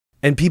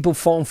And people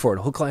falling for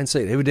it, hook, line,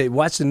 sinker. They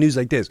watch the news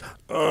like this,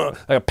 like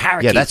a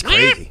parakeet. Yeah, that's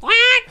crazy.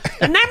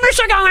 The numbers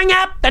are going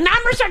up. The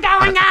numbers are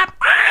going up.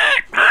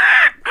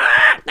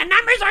 The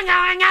numbers are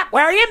going up.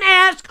 Wear your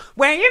mask.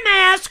 Wear your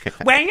mask.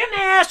 Wear your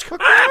mask.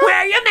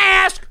 Wear your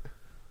mask.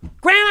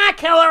 Grandma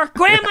killer.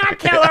 Grandma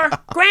killer.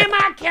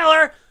 Grandma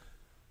killer.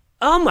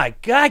 Oh my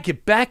God,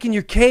 get back in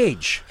your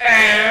cage.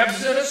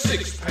 Abs in a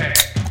six-pack.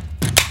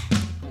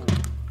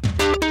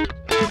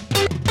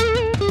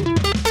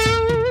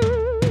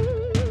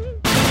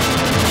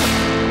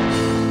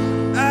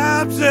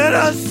 Abs in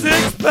a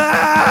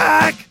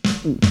six-pack!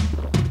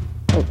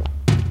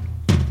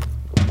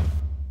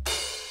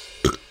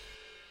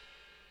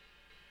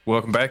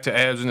 Welcome back to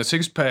Abs in a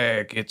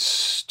Six-Pack.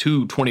 It's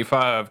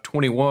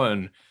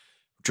 2/25/21,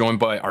 joined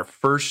by our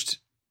first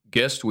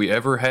guest we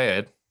ever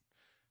had.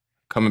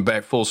 Coming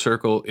back full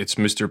circle, it's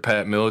Mr.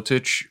 Pat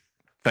Militich.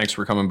 Thanks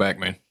for coming back,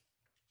 man.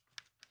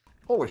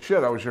 Holy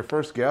shit, I was your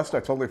first guest? I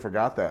totally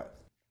forgot that.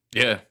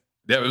 Yeah,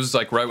 it was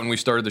like right when we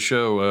started the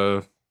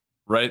show.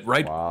 Right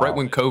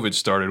when COVID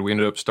started, we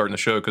ended up starting the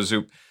show because,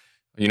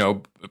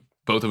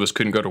 both of us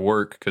couldn't go to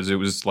work because it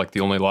was like the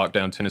only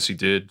lockdown Tennessee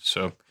did.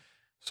 So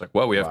it's like,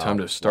 well, we have time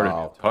to start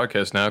a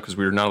podcast now because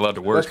we were not allowed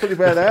to work. That's pretty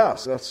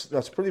badass.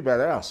 That's pretty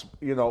badass.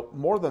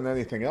 More than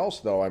anything else,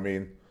 though, I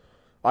mean,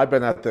 I've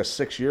been at this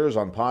 6 years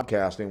on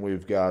podcasting.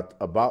 We've got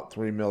about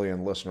 3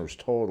 million listeners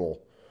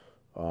total.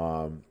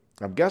 I'm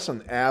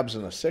guessing Abs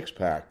in a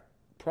Six-Pack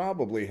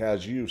probably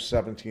has you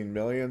 17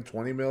 million,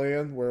 20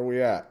 million. Where are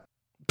we at?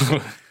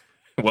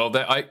 Well,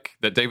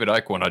 that David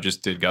Icke one I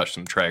just did got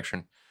some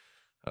traction.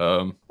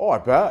 I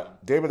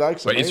bet. David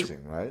Icke's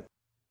amazing, right?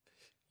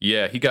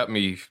 Yeah, he got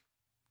me.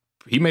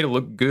 He made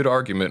a good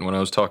argument when I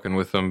was talking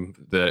with him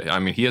that, I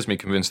mean, he has me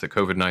convinced that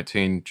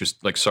COVID-19,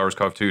 just like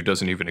SARS-CoV-2,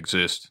 doesn't even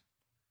exist.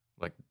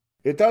 Like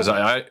it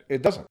doesn't.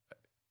 It doesn't.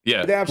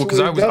 Yeah, it absolutely because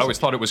I doesn't. always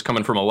thought it was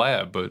coming from a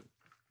lab, but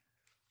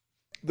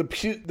the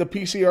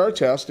PCR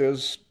test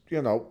is,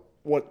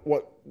 what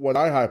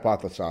I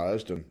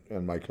hypothesized,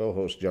 and my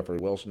co-host Jeffrey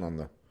Wilson on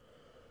the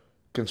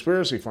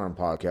Conspiracy Farm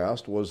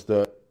podcast was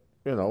that,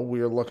 we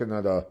are looking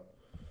at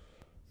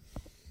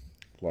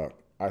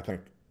I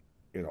think,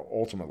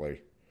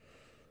 ultimately,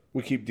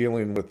 we keep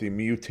dealing with the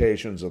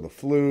mutations of the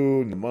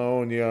flu,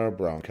 pneumonia,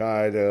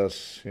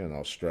 bronchitis,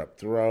 strep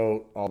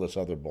throat, all this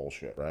other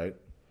bullshit, right?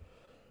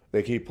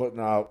 They keep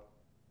putting out,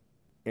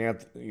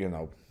 the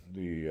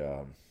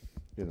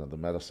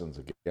medicines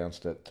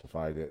against it to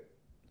fight it.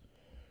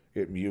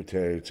 It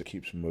mutates, it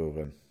keeps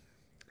moving.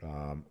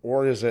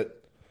 Or is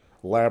it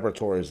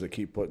laboratories that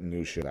keep putting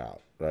new shit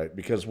out, right?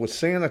 Because with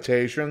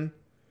sanitation,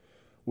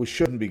 we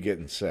shouldn't be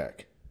getting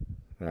sick,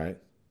 right?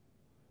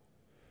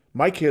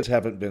 My kids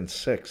haven't been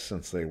sick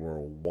since they were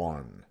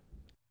 1.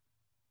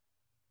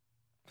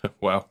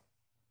 Wow.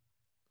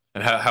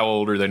 And how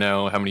old are they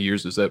now? How many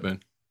years has that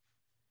been?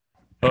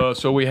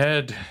 So we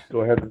had...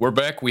 Go ahead. We're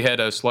back. We had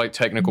a slight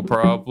technical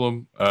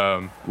problem.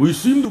 We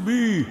seem to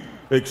be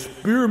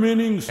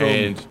experimenting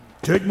some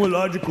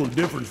technological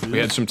differences. We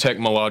had some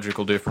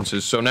technological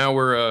differences. So now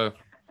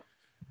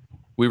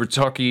we were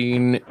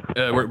talking.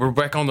 We're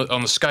back on the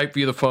Skype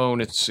via the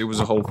phone. It was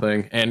a whole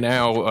thing. And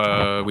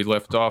now we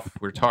left off.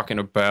 We're talking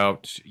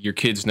about your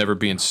kids never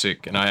being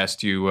sick. And I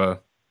asked you.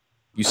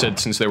 You said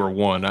since they were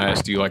 1. I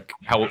asked you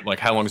how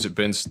long has it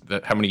been?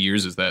 How many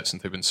years is that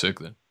since they've been sick?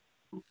 Then.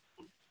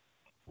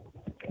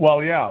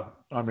 Well, yeah.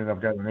 I mean,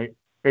 I've got an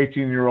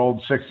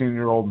 18-year-old,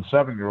 16-year-old, and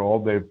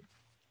 7-year-old.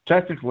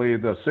 Technically,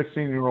 the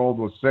 16-year-old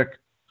was sick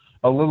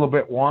a little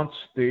bit once.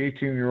 The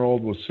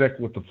 18-year-old was sick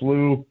with the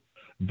flu,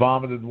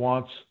 vomited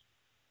once.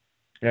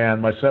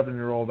 And my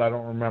 7-year-old, I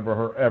don't remember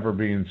her ever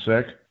being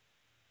sick.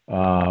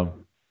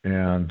 I'm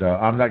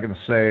not going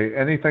to say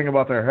anything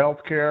about their health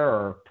care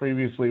or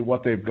previously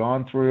what they've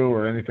gone through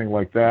or anything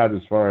like that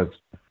as far as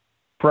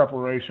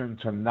preparation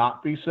to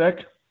not be sick.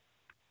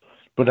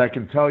 But I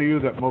can tell you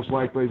that most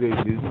likely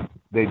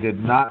they did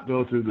not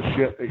go through the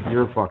shit that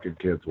your fucking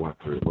kids went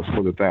through. Let's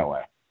put it that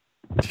way.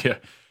 Yeah,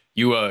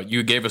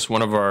 you gave us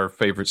one of our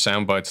favorite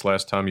sound bites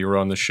last time you were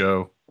on the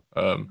show.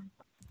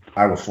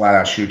 I will flat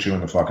out shoot you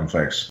in the fucking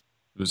face.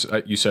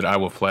 You said I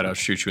will flat out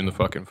shoot you in the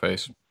fucking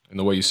face, and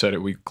the way you said it,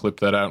 we clipped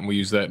that out and we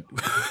used that.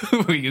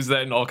 We used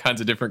that in all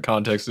kinds of different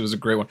contexts. It was a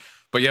great one.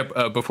 But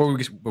yeah, before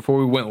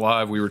we went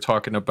live, we were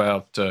talking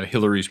about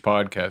Hillary's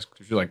podcast.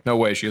 You're like, no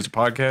way, she has a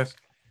podcast,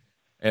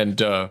 and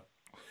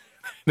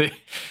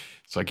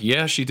it's like,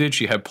 yeah, she did.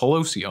 She had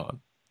Pelosi on,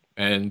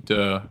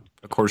 and.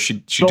 Of course,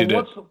 she did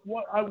it.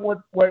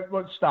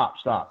 Stop.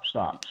 So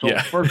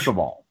yeah. First of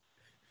all,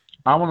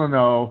 I want to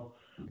know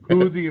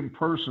who the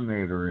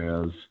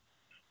impersonator is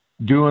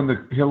doing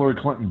the Hillary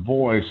Clinton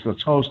voice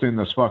that's hosting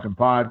this fucking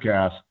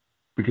podcast,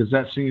 because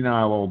that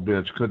senile old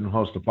bitch couldn't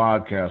host a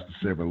podcast to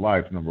save her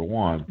life, number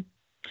one.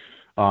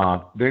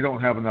 They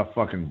don't have enough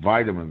fucking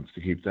vitamins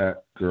to keep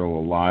that girl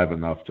alive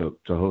enough to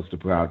host a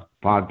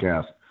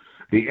podcast.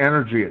 The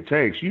energy it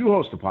takes. You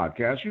host a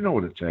podcast, you know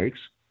what it takes.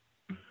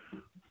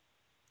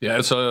 Yeah,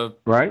 it's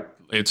right.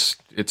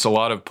 it's a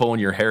lot of pulling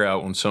your hair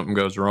out when something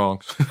goes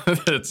wrong.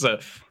 It's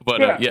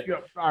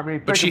I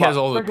mean, but she has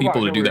all the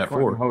people to do that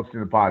for. Hosting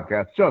the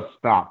podcast, just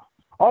stop.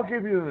 I'll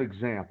give you an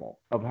example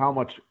of how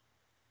much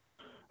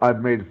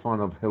I've made fun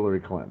of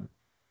Hillary Clinton.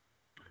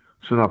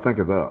 So now think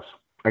of this.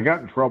 I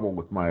got in trouble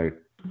with my,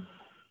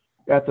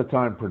 at the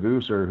time,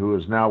 producer, who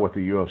is now with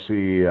the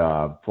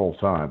UFC full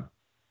time,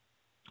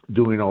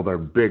 doing all their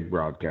big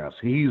broadcasts.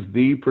 He's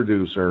the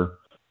producer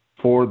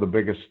for the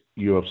biggest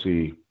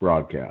UFC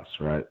broadcasts,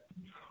 right?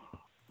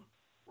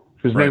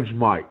 His name's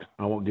Mike.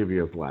 I won't give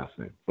you his last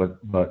name, but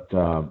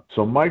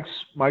so Mike's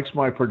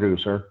my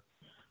producer.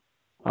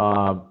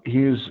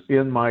 He's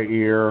in my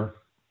ear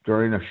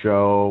during a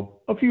show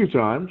a few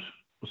times.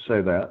 Let's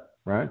say that,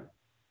 right?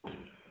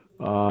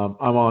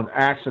 I'm on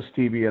Access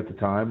TV at the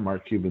time,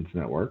 Mark Cuban's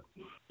network.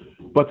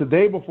 But the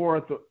day before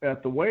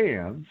at the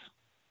weigh-ins,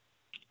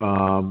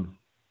 what's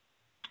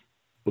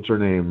her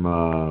name?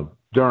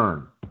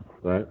 Dern,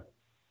 right?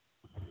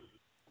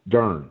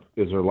 Dern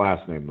is her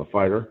last name, the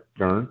fighter,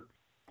 Dern.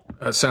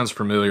 That sounds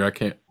familiar. I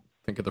can't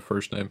think of the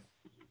first name.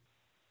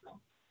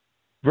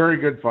 Very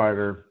good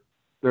fighter.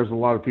 There's a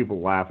lot of people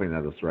laughing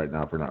at us right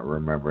now for not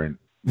remembering.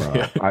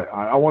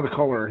 I want to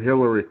call her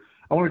Hillary.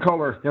 I want to call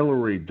her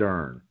Hillary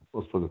Dern.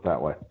 Let's put it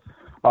that way.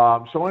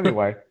 So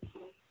anyway,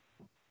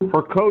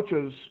 her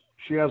coaches,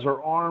 she has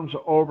her arms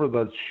over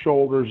the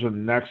shoulders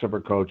and necks of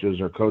her coaches.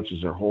 Her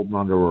coaches are holding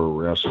onto her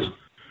wrists,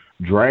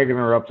 dragging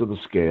her up to the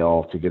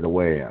scale to get a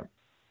weigh-in.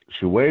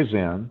 She weighs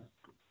in,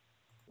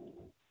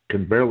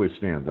 can barely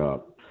stand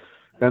up,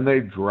 and they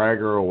drag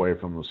her away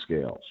from the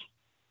scales.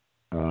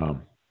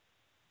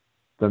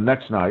 The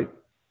next night,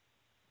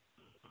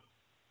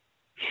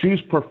 she's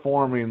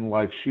performing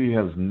like she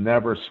has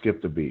never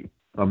skipped a beat.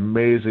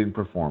 Amazing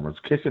performance,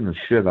 kicking the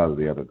shit out of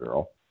the other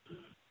girl.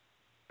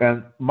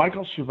 And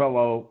Michael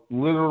Chiavello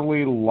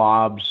literally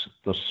lobs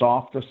the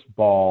softest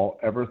ball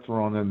ever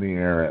thrown in the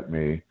air at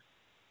me.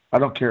 I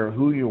don't care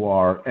who you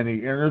are, any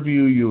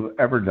interview you've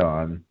ever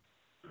done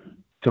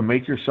to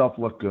make yourself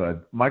look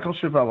good. Michael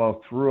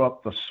Chiavello threw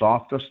up the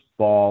softest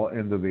ball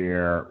into the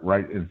air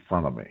right in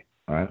front of me,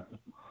 right?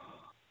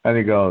 And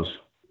he goes,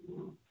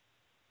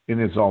 in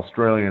his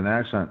Australian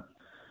accent,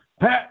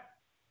 Pat,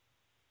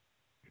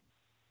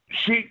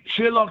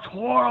 she looked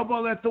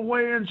horrible at the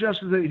weigh-ins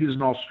yesterday. He's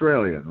an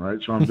Australian,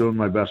 right? So I'm doing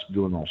my best to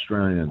do an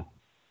Australian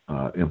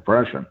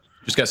impression.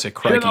 Just got to say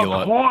crikey a lot. She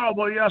looked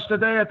horrible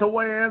yesterday at the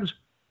weigh-ins.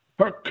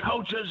 Her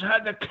coaches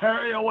had to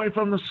carry away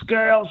from the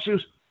scale.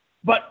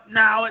 But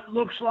now it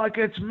looks like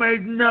it's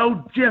made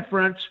no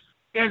difference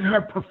in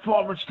her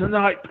performance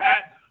tonight.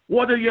 Pat,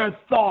 what are your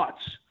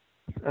thoughts?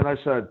 And I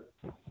said,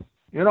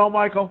 you know,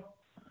 Michael,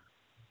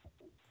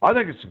 I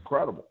think it's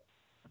incredible.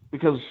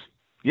 Because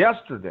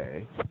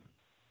yesterday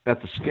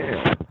at the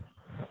scale,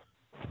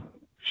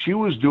 she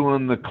was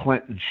doing the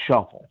Clinton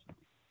shuffle.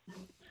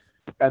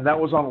 And that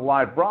was on a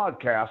live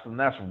broadcast, and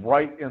that's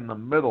right in the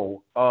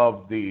middle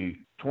of the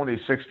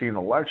 2016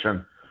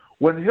 election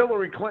when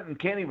Hillary Clinton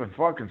can't even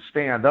fucking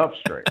stand up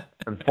straight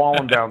and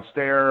falling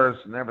downstairs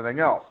and everything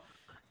else.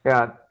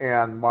 And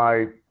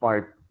my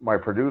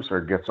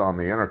producer gets on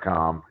the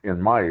intercom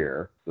in my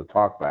ear, the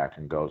talkback,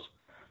 and goes,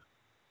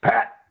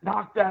 Pat,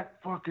 knock that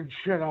fucking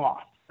shit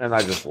off. And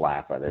I just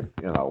laugh at it,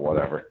 you know,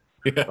 whatever.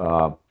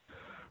 Yeah.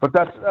 But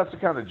that's the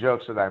kind of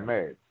jokes that I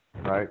made,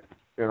 right?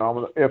 You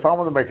know, if I'm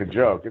going to make a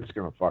joke, it's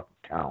going to fucking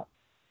count.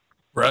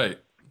 Right.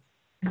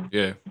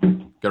 Yeah.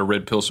 Got to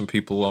red pill some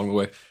people along the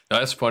way. No,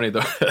 that's funny,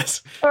 though.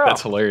 That's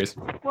hilarious.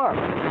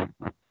 What?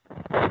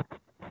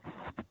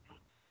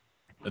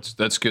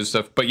 That's good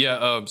stuff. But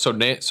yeah, so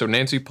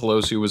Nancy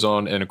Pelosi was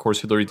on, and of course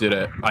Hillary did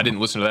it. I didn't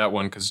listen to that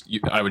one because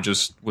I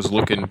was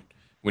looking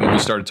when we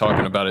started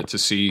talking about it to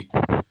see.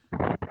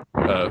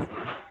 I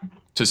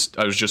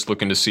was just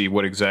looking to see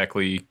what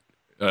exactly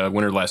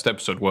when her last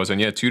episode was,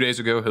 and yeah, 2 days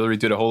ago Hillary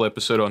did a whole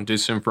episode on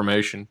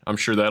disinformation. I'm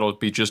sure that'll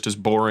be just as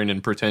boring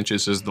and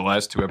pretentious as the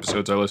last two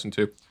episodes I listened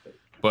to.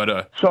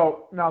 But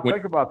so now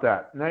think about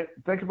that.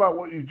 Think about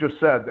what you just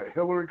said. That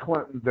Hillary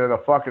Clinton did a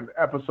fucking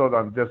episode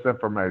on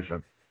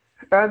disinformation.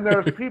 And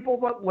there's people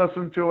that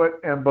listen to it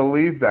and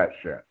believe that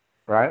shit,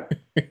 right?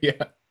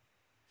 Yeah.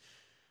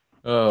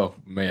 Oh,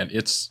 man.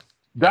 That's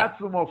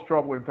the most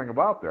troubling thing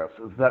about this,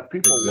 is that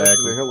people listen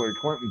to Hillary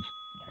Clinton's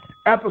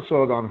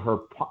episode on her...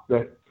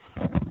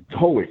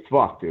 Holy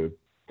fuck, dude.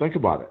 Think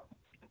about it.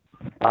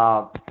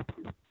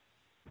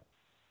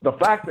 The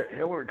fact that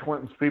Hillary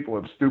Clinton's people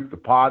have stooped to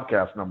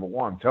podcast, number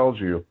one, tells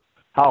you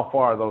how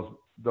far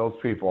those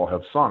people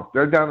have sunk.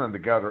 They're down in the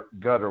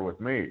gutter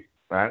with me,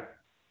 right?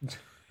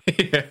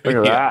 Think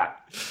of that.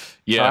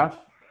 Yeah.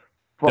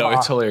 No,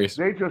 it's hilarious.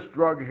 They just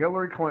drug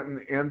Hillary Clinton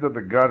into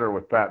the gutter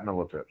with Pat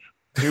Miletich.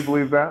 Can you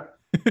believe that?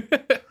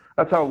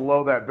 That's how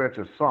low that bitch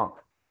has sunk.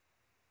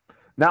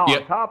 Now,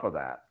 on top of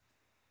that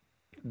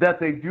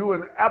they do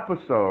an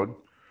episode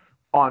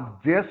on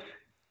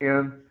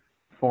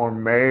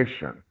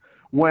disinformation.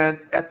 When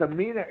at the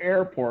Mena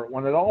airport,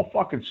 when it all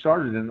fucking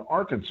started in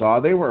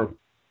Arkansas, they were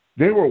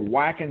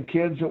whacking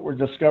kids that were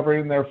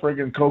discovering their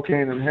friggin'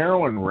 cocaine and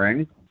heroin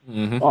ring.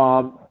 Mm-hmm.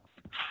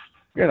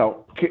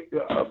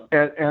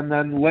 and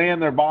then laying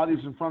their bodies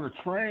in front of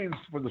trains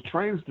for the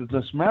trains to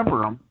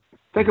dismember them.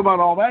 Think about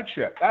all that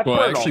shit. That's well,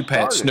 where actually, it all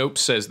Pat started. Snopes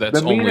says that's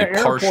the only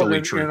Mena partially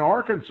Airport true. in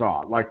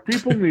Arkansas. Like,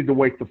 people need to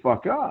wake the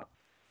fuck up.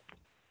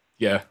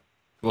 Yeah.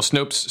 Well,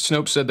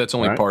 Snopes said that's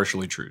only Right.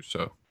 partially true.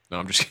 So no,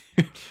 I'm just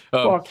kidding.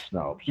 Fuck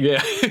Snopes.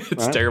 Yeah,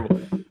 it's Right.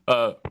 terrible.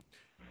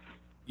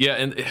 Yeah,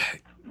 and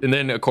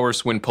then of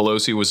course when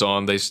Pelosi was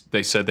on, they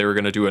said they were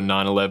going to do a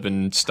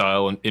 9/11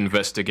 style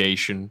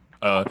investigation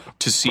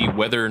to see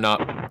whether or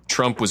not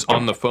Trump was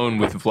on the phone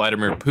with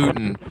Vladimir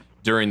Putin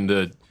during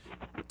the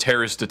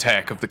terrorist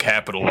attack of the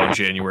Capitol on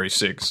January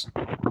 6th.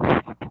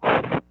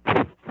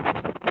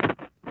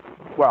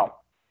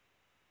 Well,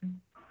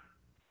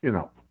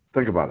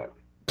 think about it.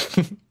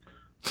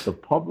 the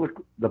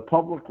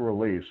public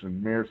release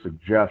and mere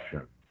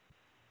suggestion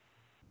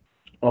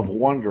of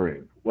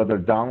wondering whether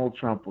Donald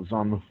Trump was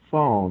on the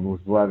phone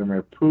with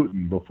Vladimir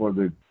Putin before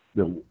the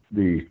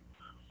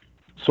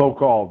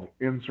so-called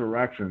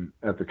insurrection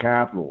at the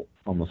Capitol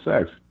on the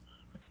 6th.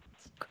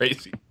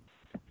 Crazy.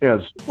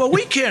 Well,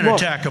 we can't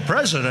attack a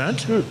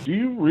president. Dude, do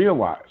you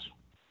realize?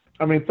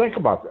 I mean, think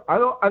about that. I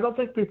don't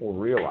think people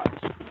realize.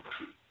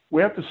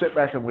 We have to sit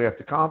back and we have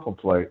to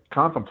contemplate,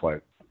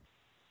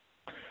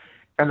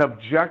 and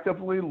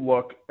objectively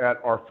look at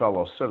our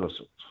fellow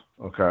citizens.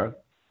 Okay.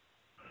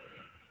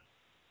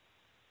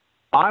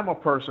 I'm a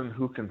person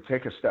who can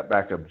take a step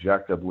back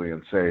objectively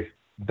and say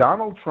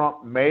Donald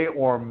Trump may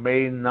or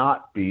may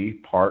not be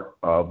part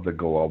of the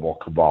global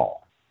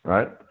cabal,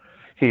 right?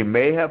 He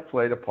may have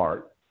played a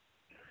part.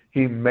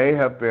 He may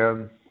have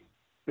been,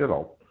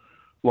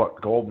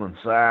 Goldman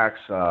Sachs,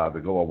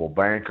 the global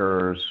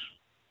bankers,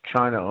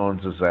 China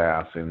owns his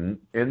ass in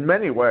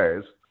many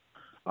ways.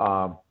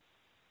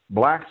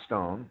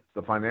 Blackstone,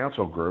 the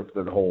financial group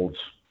that holds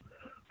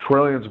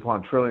trillions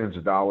upon trillions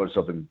of dollars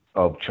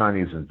of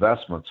Chinese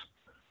investments,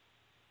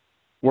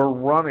 were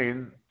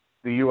running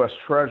the U.S.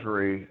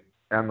 Treasury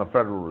and the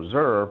Federal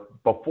Reserve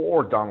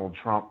before Donald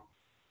Trump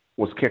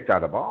was kicked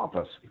out of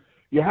office.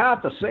 You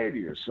have to say to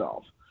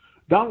yourself,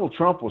 Donald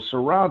Trump was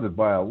surrounded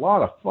by a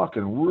lot of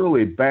fucking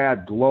really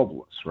bad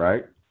globalists,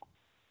 right?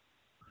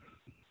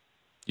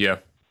 Yeah.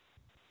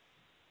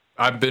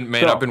 I've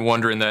been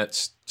wondering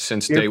that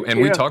since day, and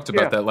we talked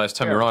about that last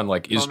time you were on.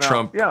 Like, is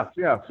Trump? Yes.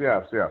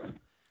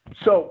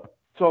 So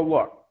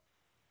look,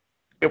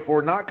 if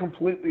we're not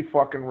completely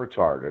fucking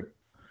retarded,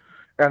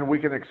 and we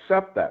can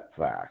accept that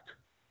fact,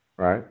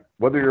 right?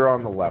 Whether you're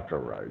on the left or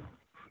right,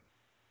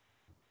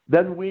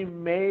 then we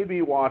may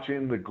be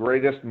watching the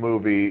greatest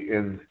movie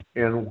in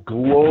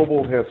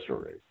global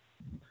history.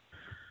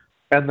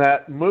 And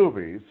that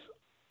movie's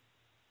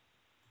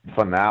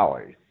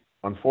finale,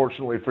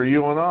 unfortunately for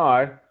you and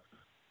I,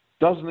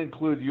 doesn't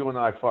include you and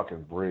I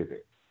fucking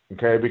breathing,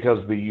 okay?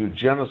 Because the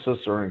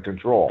eugenicists are in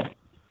control.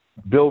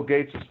 Bill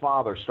Gates'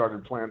 father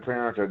started Planned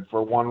Parenthood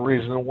for one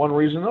reason and one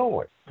reason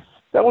only.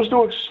 That was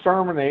to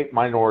exterminate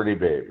minority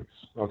babies,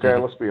 okay?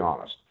 Let's be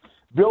honest.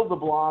 Bill de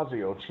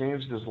Blasio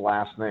changed his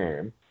last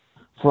name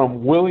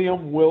from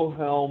William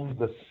Wilhelm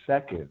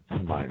II,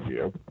 mind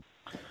you,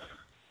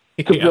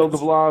 to Bill de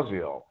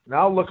Blasio.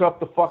 Now look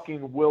up the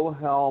fucking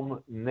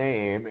Wilhelm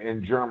name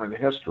in German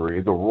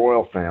history, the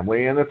royal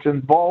family, and its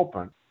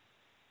involvement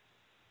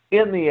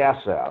in the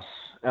SS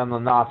and the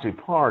Nazi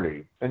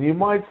Party. And you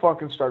might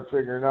fucking start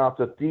figuring out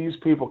that these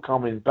people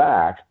coming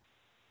back,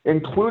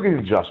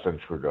 including Justin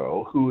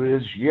Trudeau, who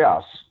is,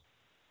 yes,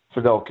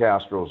 Fidel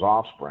Castro's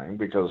offspring,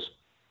 because,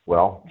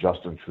 well,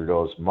 Justin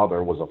Trudeau's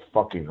mother was a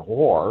fucking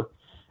whore,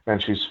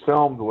 and she's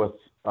filmed with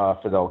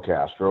Fidel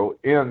Castro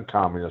in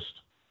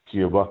communist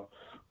Cuba,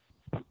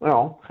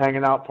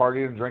 hanging out,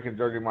 partying, drinking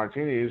dirty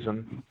martinis,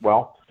 and,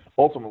 well,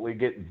 ultimately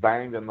getting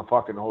banged in the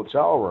fucking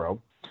hotel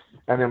room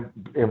and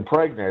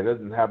impregnated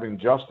and having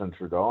Justin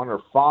Trudeau. And her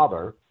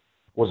father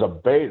was a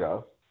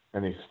beta,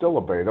 and he's still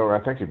a beta, or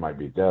I think he might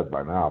be dead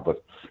by now,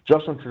 but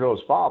Justin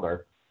Trudeau's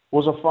father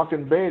was a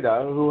fucking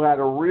beta who had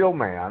a real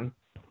man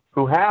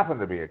who happened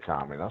to be a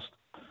communist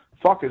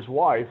fuck his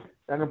wife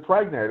and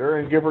impregnate her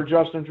and give her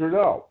Justin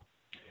Trudeau.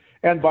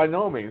 And by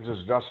no means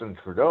is Justin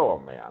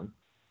Trudeau a man,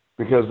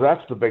 because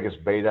that's the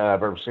biggest beta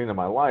I've ever seen in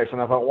my life.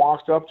 And if I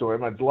walked up to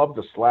him, I'd love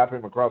to slap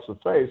him across the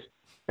face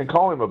and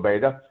call him a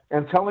beta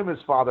and tell him his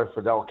father,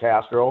 Fidel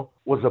Castro,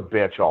 was a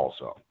bitch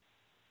also.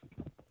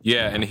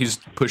 Yeah, and he's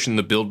pushing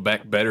the Build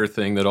Back Better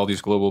thing that all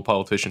these global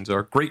politicians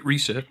are. Great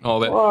Reset and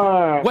all that.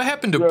 What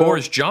happened to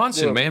Boris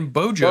Johnson, man?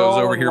 Bojo's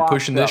over here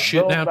pushing this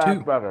shit now,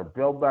 too.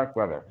 Build Back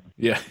Better.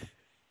 Yeah.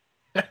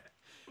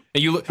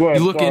 And you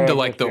look into,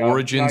 like, the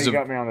origins of... you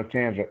got me on a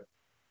tangent.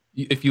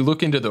 If you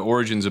look into the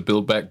origins of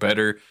Build Back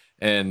Better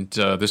and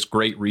this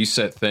Great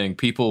Reset thing,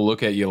 people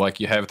look at you like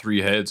you have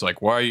three heads.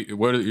 Like, why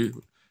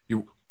you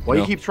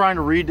keep trying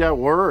to read that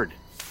word?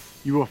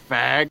 You a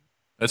fag?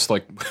 That's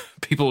like,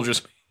 people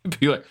just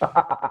be like,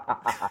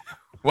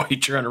 why are you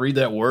trying to read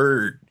that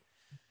word?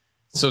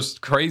 It's so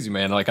crazy,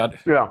 man. Like,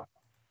 It's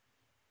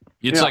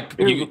like...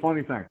 Here's the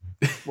funny thing.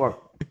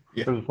 Look,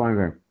 here's the funny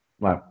thing.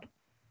 Like,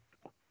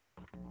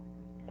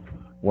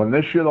 when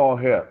this shit all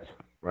hits,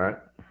 right?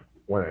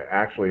 when it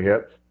actually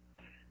hits,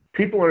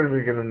 people aren't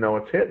even going to know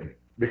it's hitting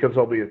because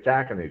they'll be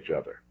attacking each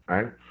other,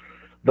 right?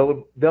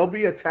 They'll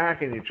be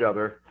attacking each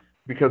other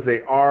because they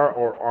are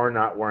or are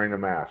not wearing a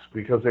mask,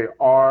 because they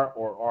are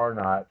or are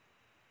not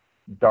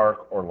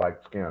dark or light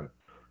skinned,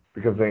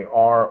 because they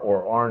are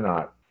or are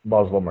not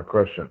Muslim or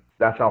Christian.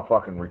 That's how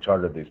fucking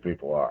retarded these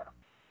people are.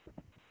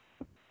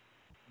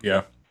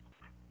 Yeah.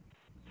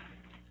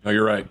 No,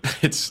 you're right.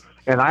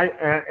 And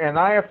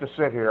I have to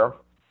sit here.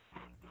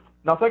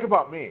 Now think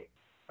about me,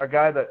 a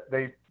guy that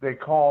they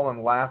call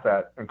and laugh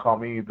at and call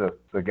me the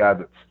guy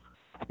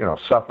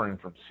that's suffering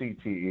from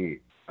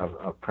CTE. I've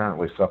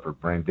apparently suffered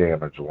brain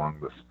damage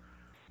along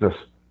this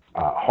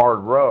hard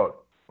road,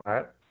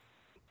 right?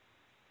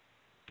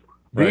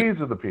 These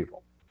are the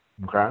people,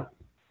 okay?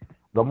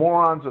 The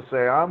morons that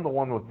say I'm the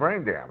one with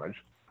brain damage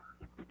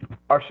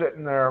are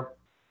sitting there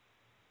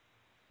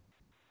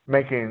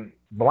making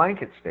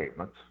blanket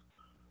statements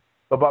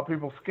about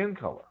people's skin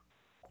color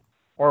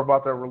or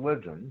about their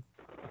religion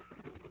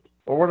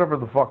or whatever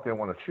the fuck they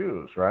want to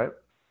choose, right?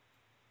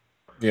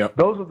 Yeah.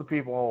 Those are the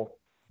people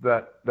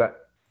that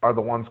are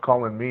the ones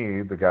calling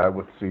me the guy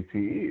with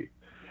CTE.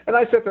 And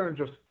I sit there and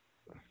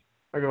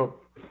I go,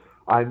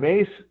 I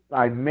may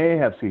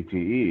have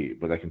CTE,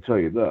 but I can tell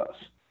you this,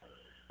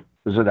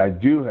 is that I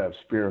do have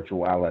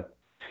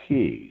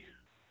spirituality,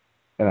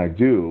 and I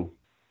do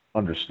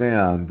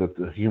understand that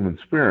the human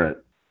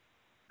spirit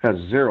has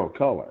zero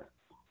color,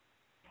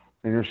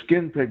 and your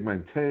skin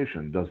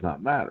pigmentation does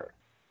not matter.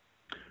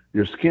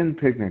 Your skin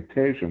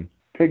pigmentation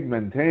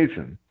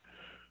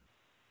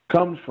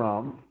comes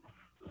from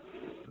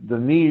the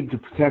need to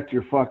protect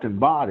your fucking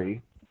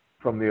body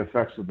from the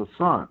effects of the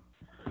sun.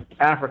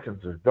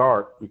 Africans are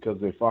dark because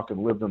they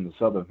fucking lived in the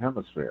southern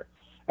hemisphere.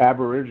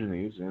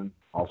 Aborigines in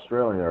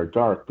Australia are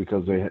dark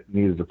because they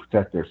needed to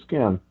protect their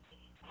skin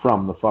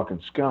from the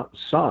fucking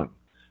sun.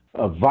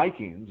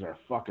 Vikings are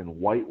fucking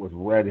white with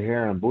red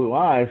hair and blue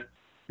eyes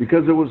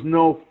because there was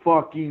no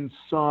fucking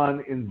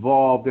sun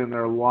involved in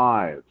their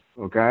lives,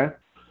 okay?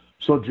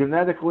 So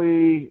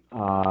genetically,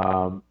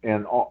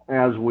 and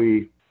as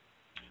we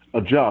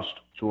adjust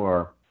to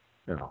our,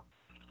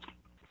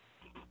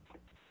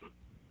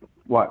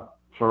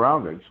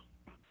 surroundings,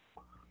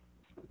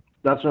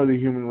 that's how the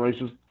human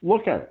races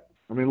look at it.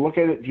 I mean, look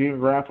at it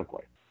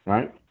geographically,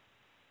 right?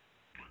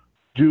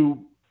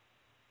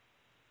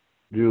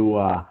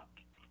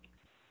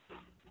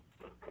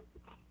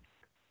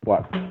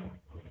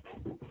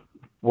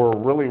 Were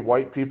really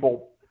white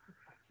people,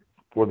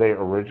 were they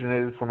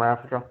originated from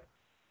Africa?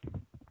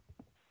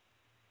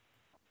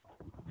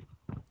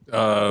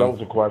 That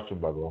was a question,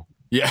 by the way.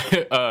 Yeah.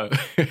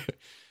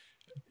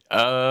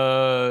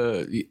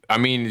 I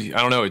mean,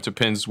 I don't know. It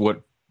depends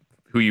who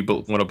you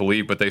want to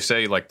believe, but they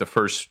say like the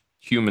first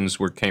humans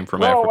came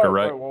from Africa,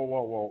 right?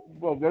 Whoa.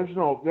 Well, there's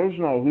no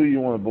who you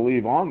want to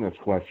believe on this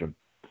question.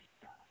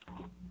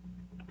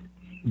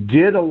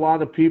 Did a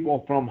lot of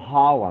people from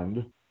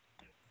Holland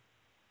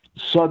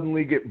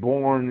suddenly get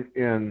born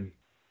in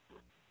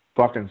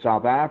fucking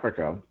South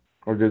Africa,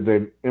 or did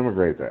they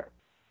immigrate there?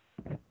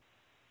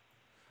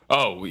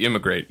 Oh,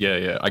 immigrate.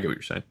 Yeah. I get what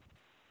you're saying.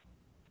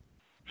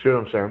 See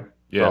what I'm saying?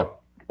 Yeah. So,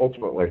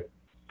 ultimately,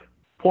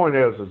 point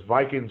is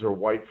Vikings are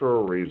white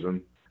for a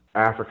reason.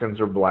 Africans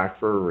are black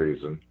for a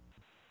reason.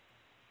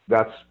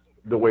 That's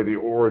the way the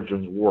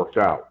origins worked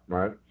out,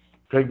 right?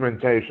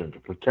 Pigmentation to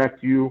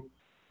protect you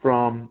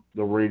from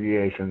the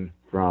radiation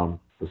from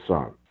the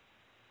sun.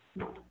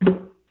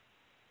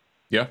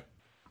 Yeah.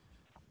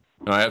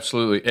 No,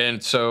 absolutely.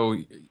 And so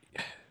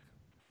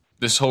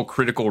this whole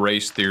critical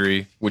race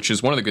theory, which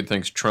is one of the good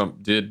things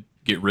Trump did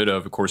get rid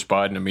of course,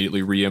 Biden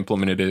immediately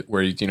re-implemented it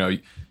where,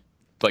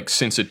 like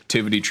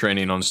sensitivity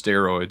training on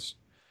steroids.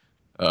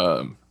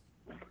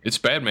 It's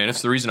bad, man.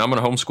 It's the reason I'm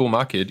going to homeschool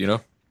my kid,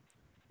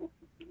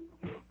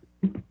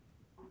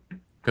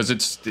 because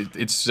it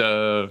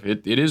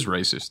is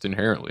racist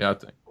inherently, I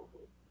think.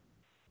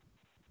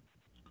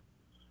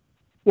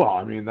 Well,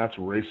 I mean, that's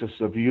racist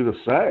of you to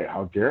say.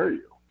 How dare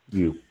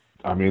you?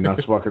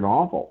 That's fucking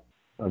awful.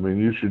 I mean,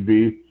 you should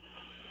be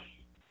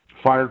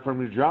fired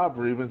from your job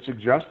for even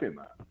suggesting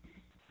that.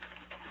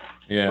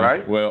 Yeah.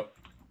 Right? Well,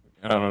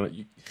 I don't know.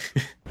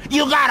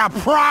 You got a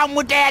problem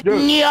with that, Dude,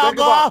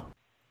 nigga?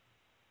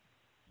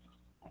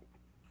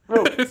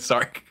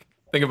 Sorry.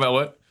 Think about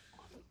what?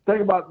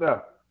 Think about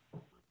this.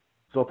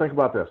 So think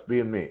about this,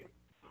 being me.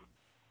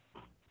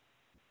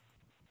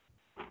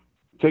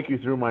 Take you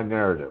through my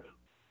narrative.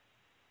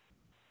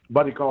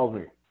 Buddy calls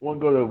me. Want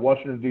to go to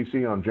Washington,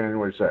 D.C. on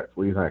January 6th.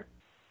 What do you think?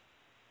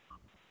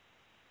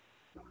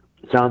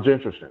 Sounds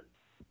interesting.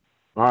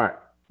 All right,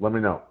 let me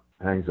know.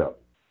 Hangs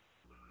up.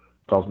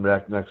 Calls me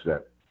back next day.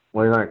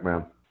 What do you think,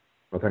 man?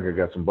 I think I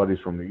got some buddies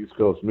from the East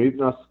Coast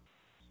meeting us.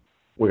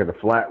 We got a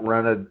flat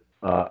rented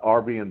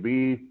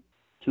Airbnb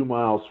 2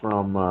 miles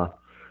from,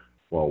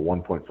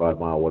 1.5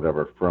 mile,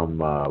 whatever, from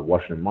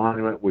Washington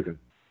Monument. We can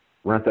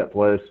rent that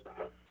place.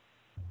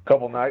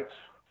 Couple nights,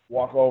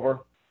 walk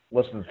over,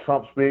 listen to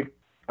Trump speak.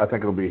 I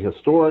think it'll be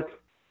historic.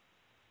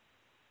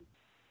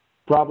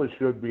 Probably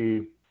should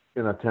be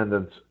in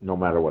attendance no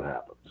matter what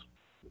happens.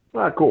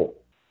 All right, cool.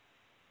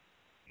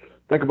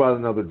 Think about it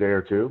another day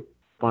or two.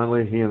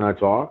 Finally, he and I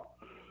talk.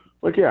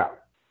 Like, yeah,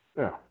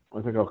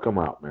 I think I'll come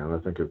out, man. I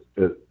think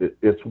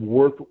it's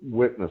worth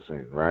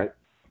witnessing, right?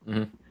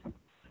 Mm-hmm.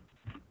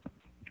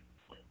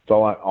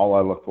 So all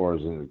I look for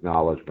is an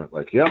acknowledgement,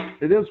 like, yep,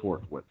 it is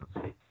worth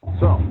witnessing.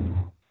 So,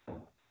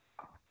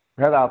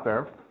 head out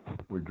there.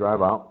 We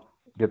drive out,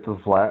 get to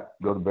the flat,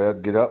 go to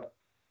bed, get up.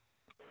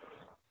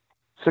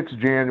 6th of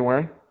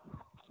January.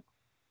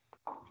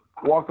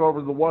 Walk over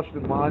to the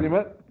Washington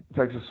Monument.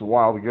 Takes us a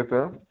while to get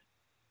there.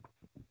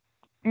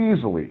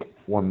 Easily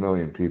 1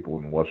 million people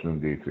in Washington,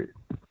 D.C.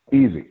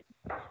 Easy.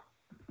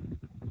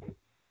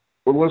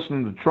 We're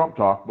listening to Trump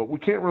talk, but we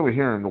can't really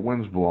hear him. The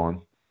wind's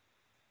blowing.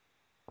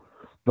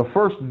 The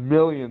first 1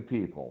 million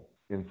people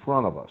in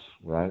front of us,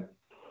 right,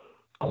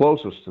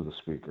 closest to the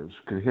speakers,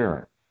 could hear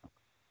it.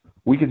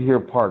 We could hear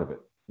part of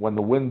it. When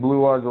the wind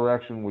blew our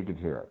direction, we could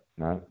hear it,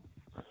 right?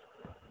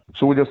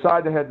 So we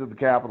decide to head to the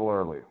Capitol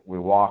early. We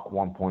walk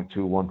 1.2,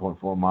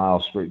 1.4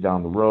 miles straight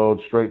down the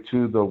road, straight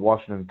to the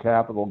Washington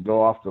Capitol,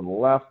 go off to the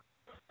left,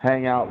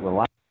 hang out,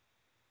 relax,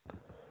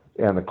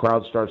 and the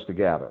crowd starts to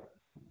gather.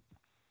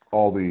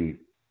 All the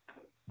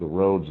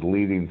roads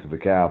leading to the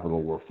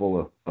Capitol were full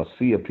of a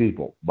sea of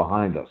people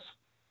behind us.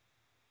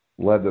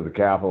 Led to the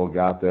Capitol,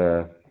 got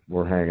there,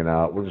 we're hanging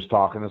out, we're just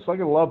talking. It's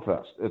like a love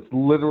fest. It's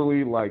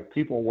literally like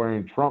people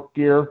wearing Trump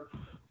gear,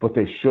 but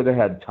they should have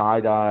had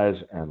tie-dyes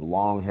and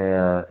long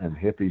hair and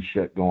hippie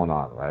shit going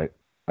on, right?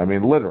 I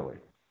mean, literally.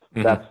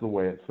 Mm-hmm. That's the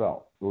way it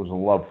felt. It was a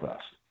love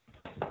fest.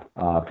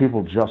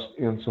 People just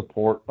in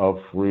support of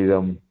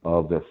freedom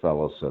of their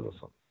fellow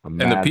citizens.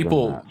 Imagine and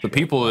the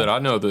people that I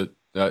know that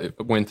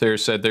went there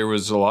said there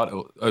was a lot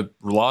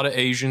of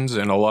Asians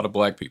and a lot of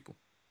black people.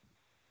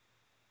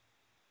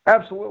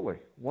 Absolutely,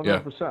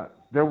 100%. Yeah.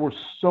 There were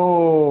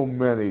so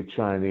many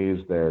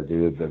Chinese there,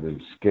 dude, that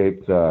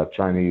escaped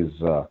Chinese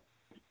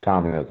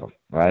communism,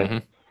 right?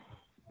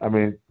 Mm-hmm. I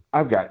mean,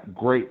 I've got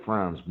great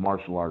friends,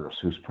 martial artists,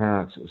 whose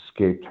parents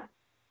escaped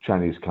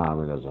Chinese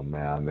communism,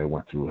 man. They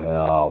went through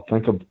hell.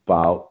 Think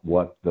about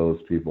what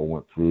those people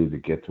went through to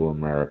get to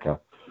America,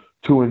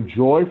 to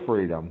enjoy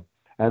freedom,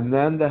 and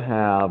then to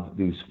have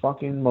these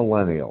fucking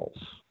millennials,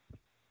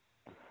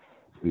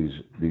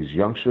 these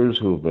youngsters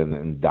who have been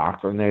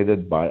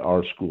indoctrinated by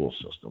our school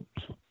systems,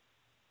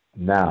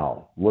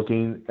 now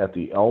looking at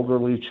the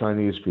elderly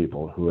Chinese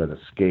people who had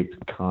escaped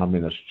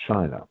communist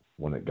China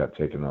when it got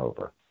taken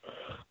over.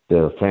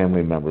 Their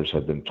family members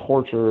had been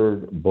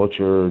tortured,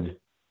 butchered,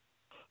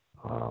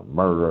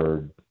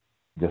 murdered,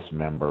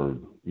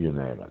 dismembered, you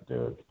name it,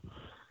 dude.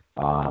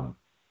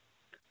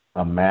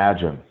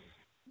 Imagine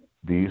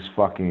these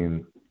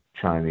fucking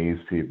Chinese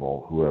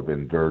people who have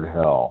endured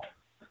hell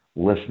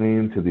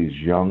listening to these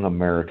young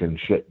American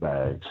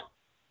shitbags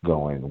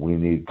going, we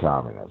need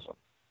communism,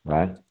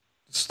 right?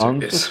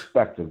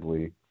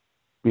 Unsuspectedly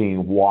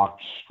being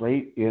walked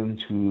straight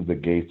into the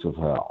gates of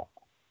hell.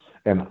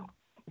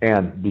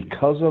 And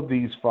because of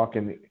these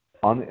fucking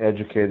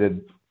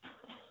uneducated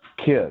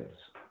kids,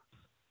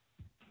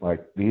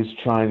 like these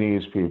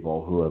Chinese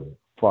people who have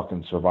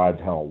fucking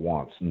survived hell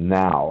once,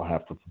 now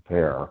have to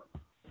prepare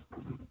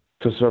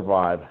to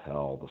survive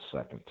hell the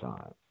second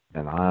time.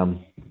 And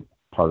I'm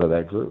part of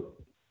that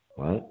group,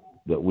 right?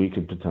 That we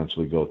could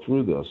potentially go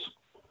through this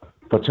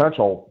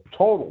potential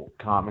total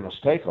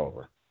communist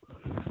takeover.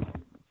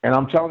 And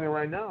I'm telling you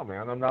right now,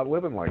 man, I'm not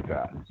living like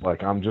that.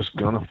 Like, I'm just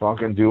going to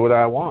fucking do what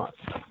I want.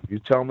 You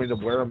tell me to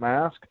wear a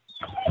mask,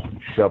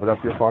 shove it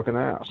up your fucking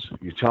ass.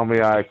 You tell me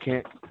I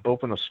can't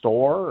open a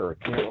store or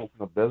I can't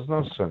open a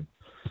business and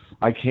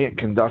I can't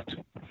conduct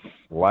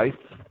life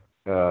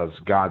as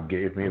God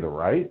gave me the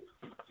right.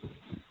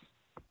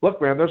 Look,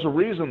 man, there's a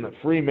reason that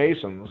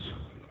Freemasons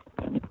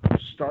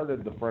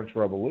started the French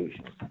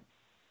Revolution.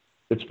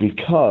 It's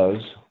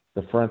because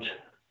the French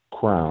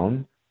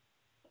crown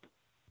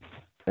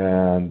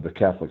and the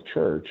Catholic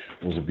Church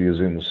was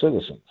abusing the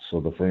citizens. So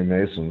the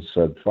Freemasons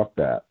said, fuck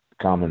that.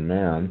 Common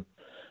man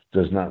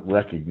does not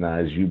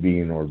recognize you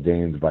being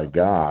ordained by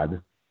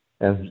God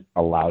and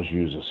allows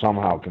you to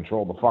somehow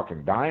control the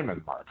fucking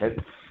diamond market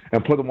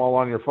and put them all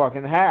on your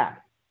fucking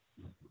hat.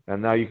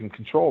 And now you can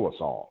control us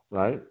all,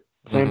 right?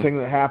 Same thing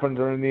that happened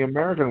during the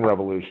American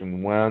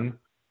Revolution when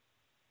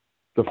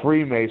the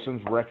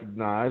Freemasons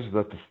recognized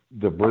that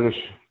the British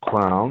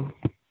Crown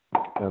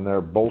and their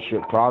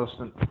bullshit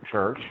Protestant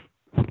church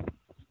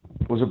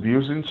was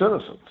abusing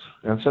citizens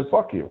and said,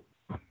 fuck you.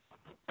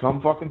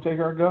 Come fucking take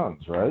our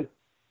guns, right?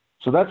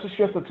 So that's the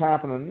shit that's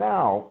happening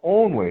now,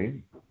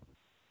 only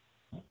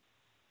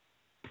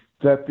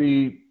that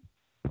the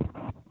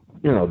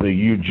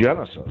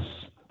eugenicists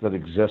that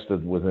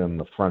existed within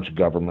the French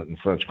government and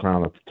French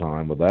crown at the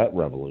time of that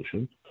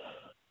revolution,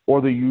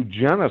 or the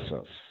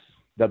eugenicists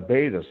that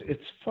bait us.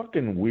 It's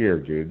fucking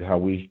weird, dude, how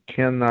we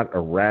cannot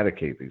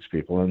eradicate these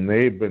people, and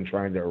they've been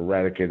trying to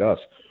eradicate us.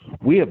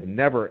 We have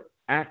never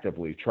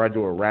actively tried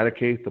to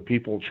eradicate the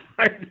people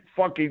trying to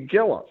fucking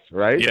kill us,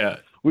 right? Yeah.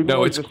 We've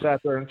always just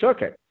sat there and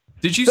took it.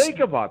 Did you think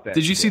about that?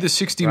 Did you see the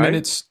 60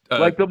 Minutes?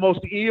 Like the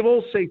most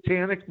evil,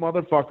 satanic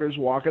motherfuckers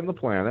walking the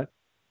planet.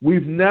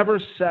 We've never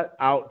set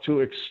out to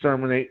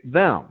exterminate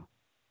them.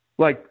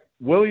 Like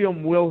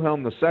William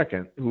Wilhelm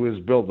II, who is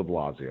Bill de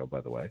Blasio,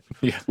 by the way.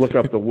 Yeah. Look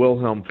up the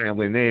Wilhelm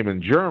family name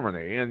in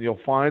Germany, and you'll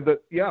find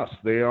that, yes,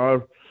 they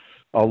are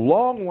a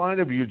long line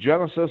of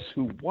eugenicists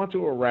who want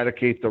to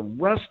eradicate the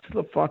rest of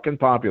the fucking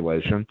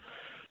population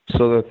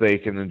so that they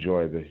can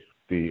enjoy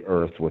the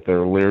earth with their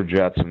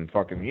Learjets and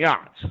fucking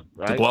yachts,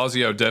 right? De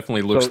Blasio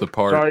definitely looks the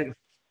part. Sorry,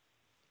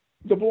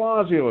 de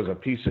Blasio is a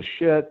piece of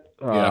shit.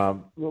 Yeah.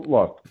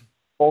 Look,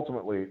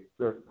 ultimately,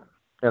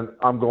 and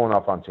I'm going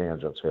off on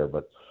tangents here,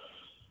 but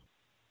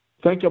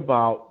think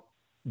about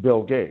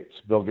Bill Gates.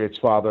 Bill Gates'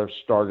 father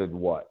started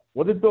what?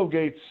 What did Bill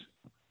Gates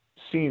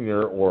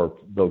Sr. or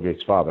Bill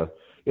Gates' father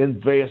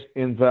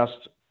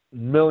invest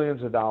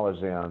millions of dollars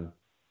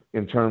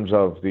in terms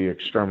of the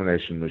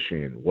extermination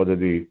machine? What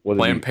did he?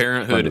 Planned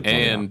Parenthood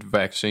and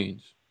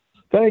vaccines.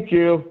 Thank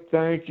you,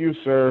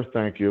 sir.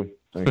 Thank you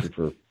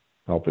for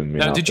helping me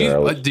now, out.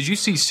 Did you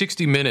see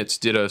 60 Minutes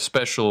did a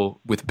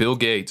special with Bill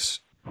Gates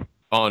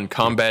on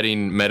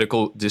combating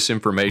medical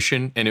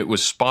disinformation, and it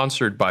was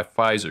sponsored by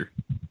Pfizer.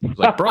 It was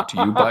like brought to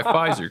you by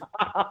Pfizer.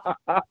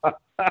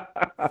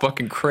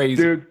 Fucking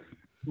crazy, dude.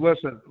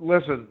 Listen.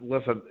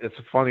 It's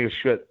the funniest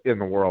shit in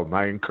the world, and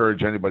I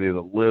encourage anybody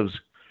that lives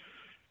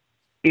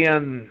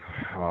in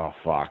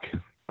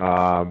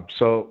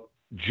so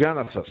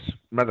Genesis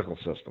Medical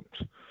Systems,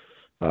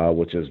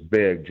 which is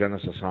big.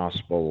 Genesis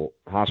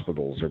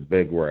hospitals are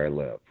big where I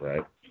live,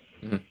 right?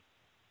 Mm-hmm.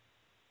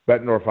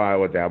 Bettendorf,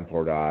 Iowa,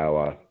 Davenport,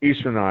 Iowa,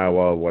 Eastern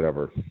Iowa,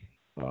 whatever.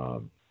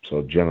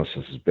 So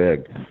Genesis is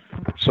big.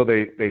 So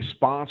they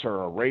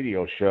sponsor a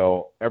radio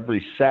show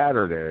every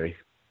Saturday,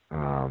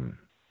 and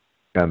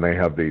they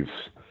have these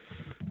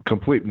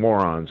complete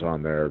morons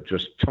on there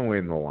just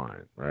towing the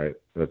line, right?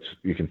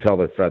 You can tell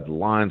they fed the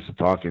lines, the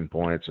talking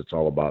points. It's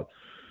all about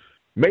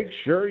make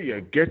sure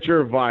you get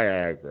your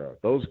Viagra.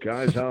 Those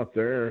guys out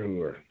there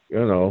who are,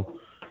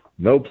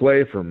 no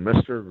play for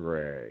Mr.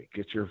 Gray.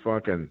 Get your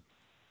fucking,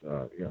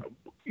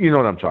 you know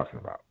what I'm talking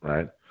about,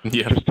 right?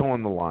 Yeah. Just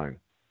towing the line.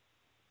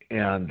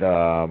 And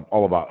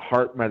all about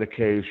heart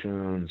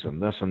medications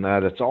and this and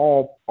that. It's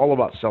all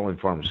about selling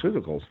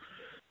pharmaceuticals.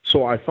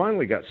 So I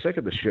finally got sick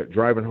of the shit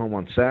driving home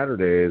on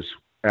Saturdays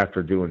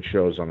after doing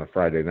shows on a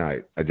Friday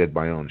night. I did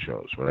my own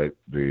shows, right?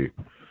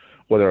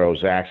 Whether it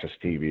was Access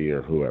TV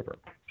or whoever.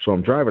 So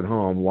I'm driving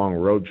home, long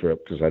road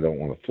trip because I don't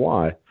want to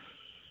fly.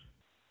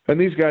 And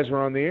these guys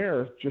are on the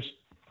air just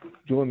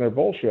doing their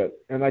bullshit.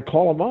 And I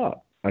call them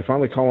up. I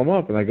finally call them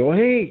up and I go,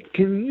 hey,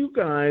 can you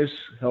guys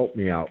help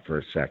me out for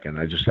a second?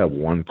 I just have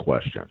one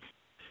question.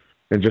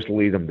 And just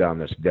lead them down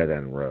this dead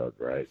end road,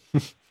 right?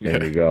 Yeah.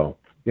 And you go,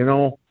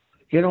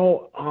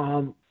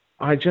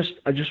 I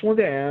just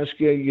wanted to ask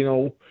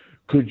you,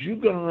 could you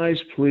guys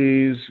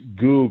please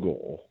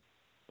Google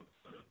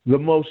the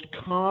most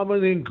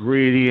common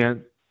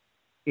ingredient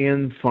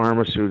in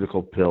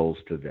pharmaceutical pills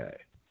today?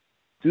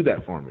 Do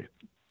that for me,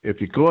 if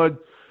you could,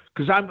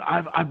 because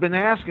I've been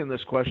asking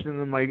this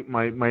question and my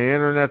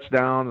internet's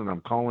down and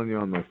I'm calling you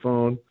on my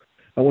phone.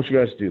 I want you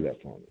guys to do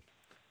that for me.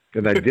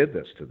 And I did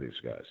this to these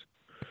guys,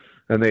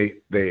 and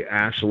they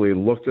actually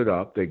looked it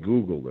up. They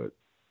Googled it,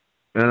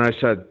 and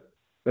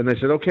they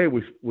said, okay,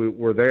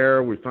 we're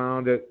there, we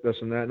found it,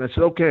 this and that. And I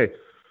said, okay,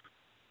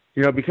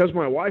 because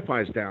my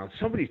Wi-Fi is down,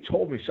 somebody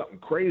told me something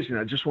crazy, and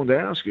I just wanted to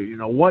ask you,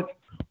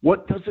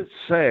 what does it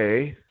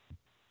say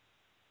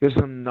is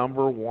the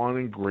number one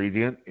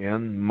ingredient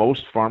in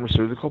most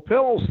pharmaceutical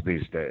pills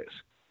these days?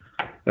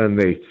 And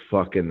they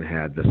fucking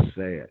had to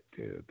say it,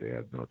 dude. They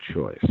had no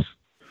choice.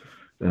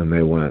 And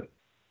they went,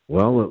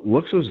 well, it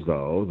looks as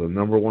though the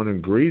number one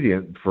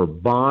ingredient for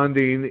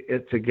bonding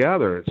it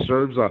together, it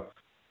serves a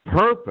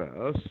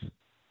purpose,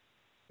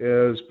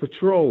 is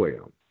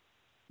petroleum.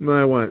 And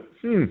I went,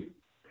 interesting.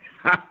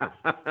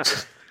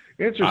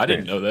 I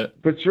didn't know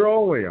that.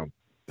 Petroleum.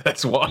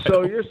 That's wild.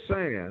 So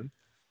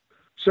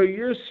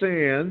you're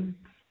saying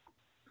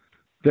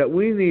that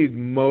we need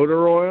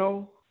motor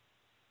oil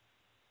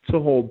to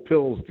hold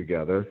pills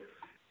together,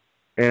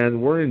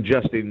 and we're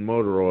ingesting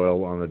motor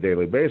oil on a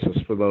daily basis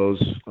for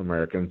those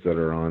Americans that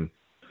are on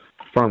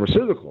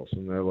pharmaceuticals.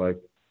 And they're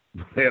like,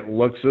 it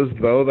looks as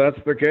though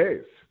that's the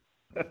case.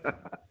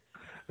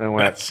 I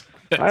went, that's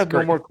I have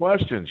great. no more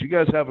questions. You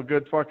guys have a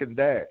good fucking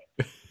day.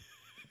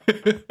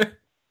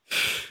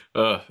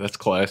 That's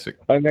classic.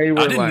 And they were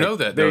I didn't know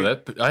that though.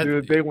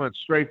 Dude, they went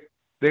straight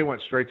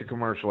to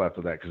commercial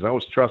after that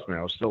because trust me,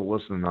 I was still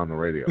listeing on the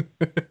radio.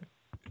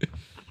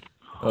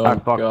 I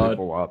fuck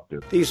people up,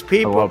 dude. These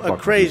people are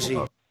crazy.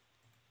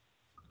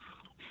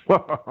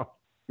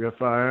 Yes,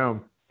 I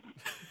am.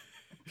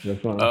 Yes,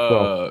 I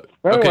am.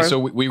 Okay, so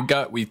we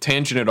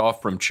tangented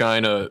off from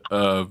China.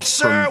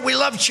 Sir, we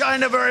love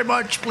China very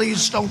much.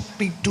 Please don't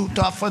be too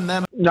tough on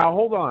them. Now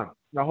hold on.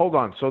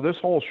 So this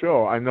whole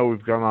show, I know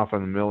we've gone off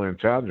on a million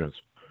tangents.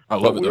 I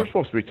love it. We were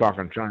supposed to be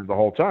talking China the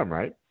whole time,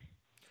 right?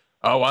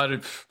 Oh,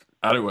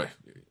 anyway,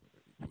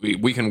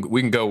 we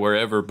can go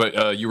wherever.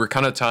 But you were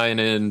kind of tying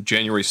in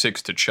January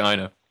 6th to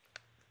China,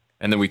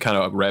 and then we kind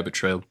of rabbit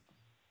trailed.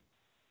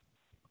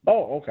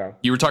 Oh, okay.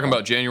 You were talking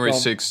about January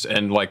 6th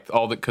and like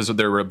all the because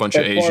there were a bunch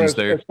of Asians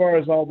there. As far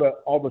as all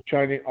the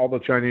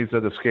Chinese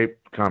that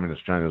escaped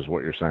communist China is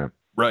what you're saying.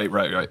 Right.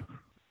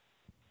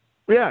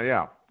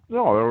 Yeah.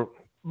 No,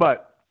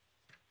 but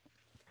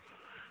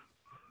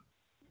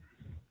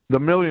the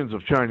millions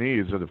of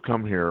Chinese that have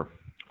come here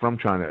from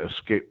China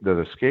escaped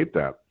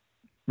that.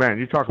 Man,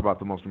 you talk about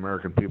the most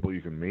American people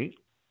you can meet.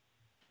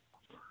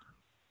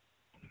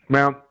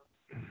 Man,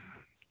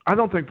 I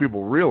don't think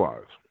people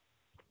realize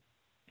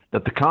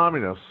that the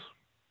communists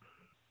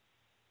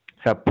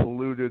have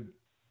polluted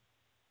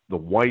the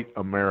white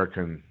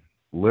American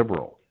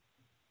liberal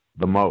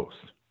the most,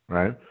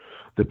 right?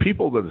 The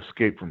people that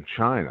escape from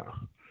China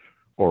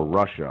or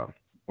Russia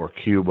or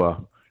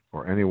Cuba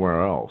or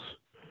anywhere else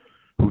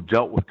who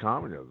dealt with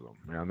communism,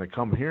 man, they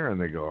come here and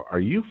they go, are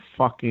you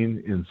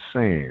fucking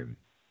insane?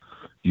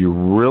 You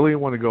really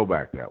want to go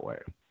back that way?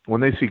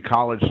 When they see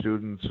college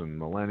students and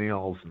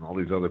millennials and all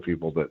these other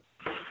people that,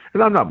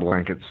 and I'm not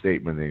blanket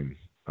statementing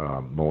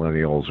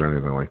millennials or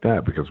anything like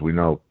that, because we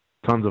know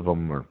tons of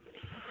them are,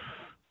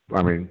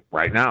 I mean,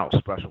 right now,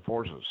 Special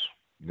Forces,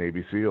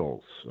 Navy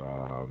SEALs,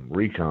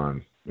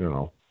 recon,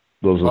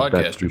 those are the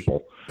best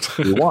people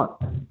you want.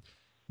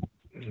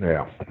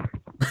 Yeah.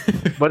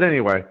 But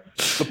anyway,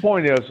 the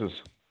point is,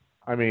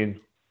 I mean,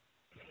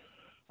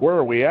 where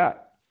are we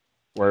at?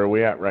 Where are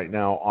we at right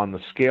now on the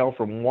scale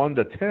from 1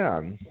 to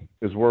 10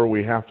 is where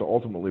we have to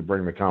ultimately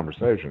bring the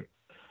conversation.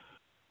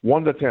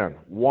 1 to 10.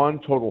 1,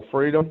 total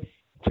freedom.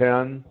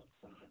 10,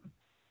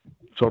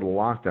 total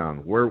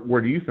lockdown.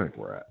 Where do you think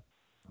we're at?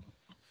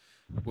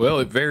 Well,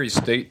 it varies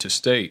state to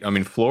state. I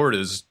mean,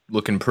 Florida's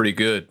looking pretty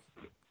good.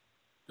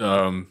 They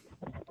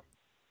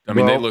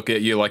look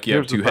at you like you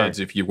have two heads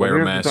if you wear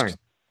a mask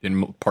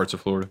in parts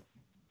of Florida.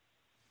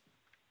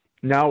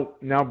 Now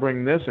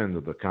bring this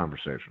into the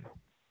conversation.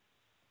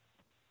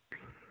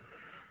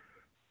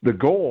 The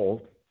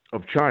goal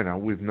of China,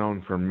 we've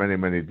known for many,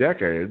 many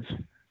decades,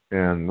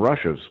 and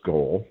Russia's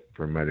goal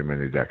for many,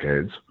 many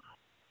decades,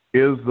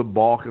 is the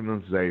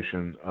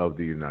Balkanization of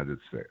the United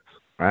States,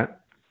 right?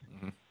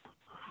 Mm-hmm.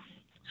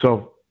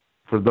 So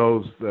for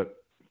those that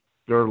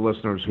there are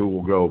listeners who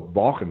will go,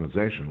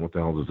 Balkanization, what the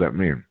hell does that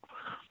mean?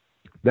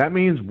 That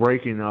means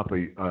breaking up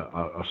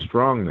a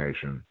strong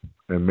nation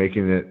and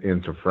making it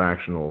into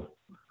fractional,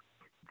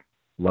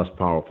 less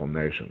powerful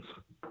nations.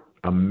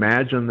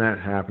 Imagine that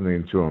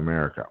happening to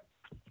America,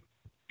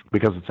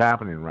 because it's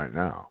happening right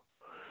now,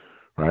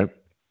 right?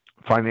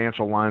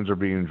 Financial lines are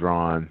being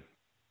drawn.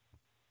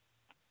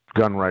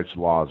 Gun rights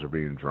laws are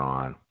being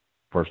drawn.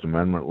 First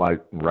Amendment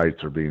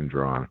rights are being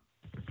drawn.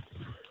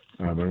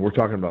 I mean, we're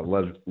talking about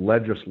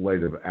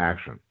legislative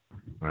action,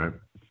 right?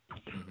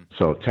 Mm-hmm.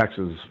 So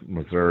Texas,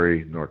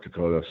 Missouri, North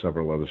Dakota,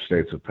 several other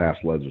states have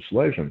passed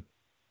legislation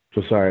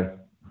to say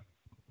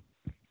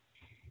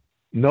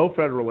no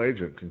federal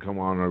agent can come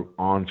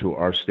onto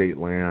our state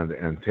land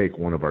and take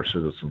one of our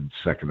citizens'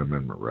 Second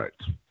Amendment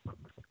rights.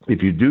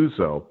 If you do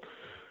so,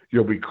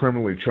 you'll be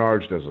criminally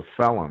charged as a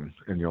felon,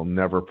 and you'll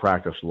never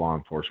practice law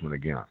enforcement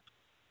again.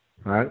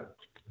 Right?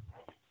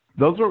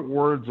 Those are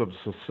words of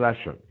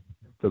secession.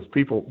 Do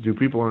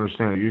people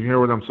understand? You hear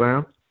what I'm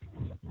saying?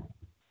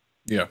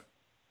 Yeah.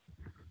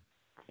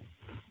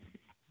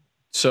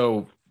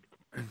 So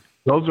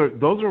those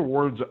are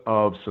words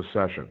of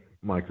secession.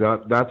 Like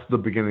that's the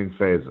beginning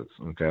phases.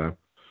 Okay.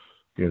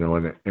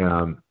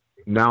 And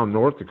now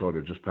North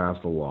Dakota just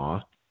passed a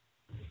law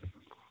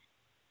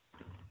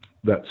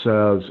that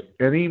says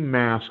any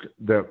mask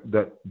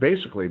that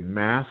basically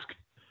mask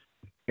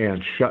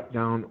and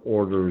shutdown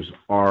orders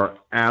are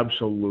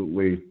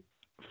absolutely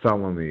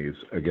felonies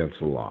against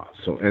the law.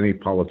 So any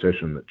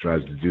politician that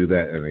tries to do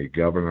that, any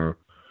governor,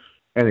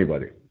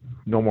 anybody,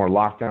 no more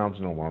lockdowns,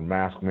 no more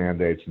mask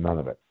mandates, none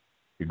of it.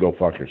 You go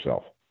fuck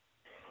yourself.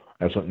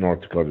 That's what North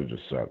Dakota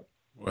just said.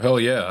 Well, hell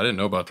yeah. I didn't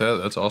know about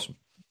that. That's awesome.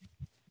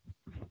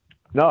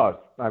 No,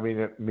 I mean,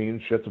 it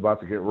means shit's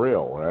about to get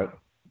real, right?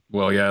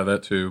 Well, yeah,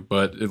 that too.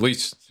 But at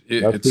least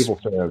it's people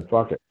saying,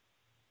 fuck it.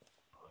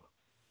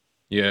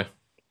 Yeah.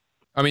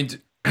 I mean,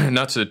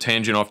 not to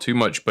tangent off too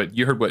much, but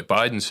you heard what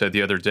Biden said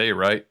the other day,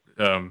 right?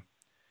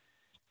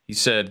 He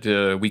said,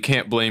 we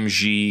can't blame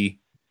Xi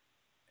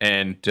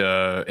and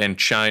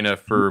China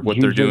for what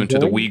they're doing to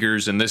the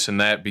Uyghurs and this and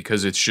that,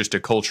 because it's just a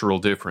cultural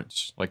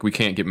difference. Like, we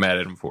can't get mad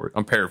at them for it.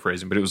 I'm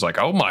paraphrasing, but it was like,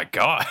 oh my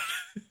God.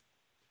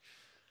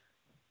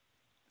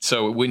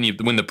 So when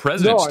the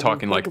president's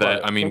talking like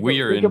that, I mean,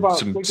 we are in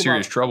some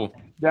serious trouble.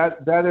 That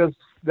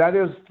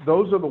is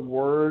those are the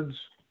words.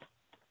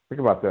 Think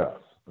about this,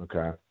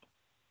 okay?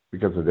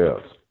 Because it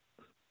is.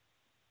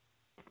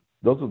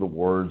 Those are the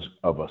words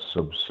of a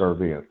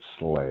subservient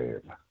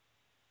slave.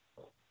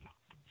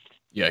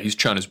 Yeah, he's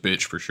China's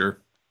bitch for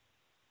sure.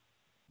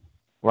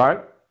 Right?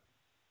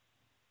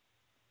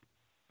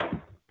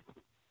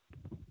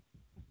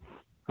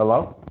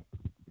 Hello?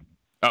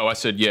 Oh, I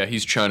said, yeah,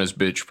 he's China's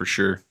bitch for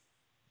sure.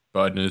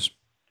 Biden is.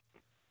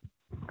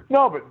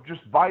 No, but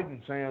just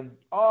Biden saying,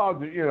 oh,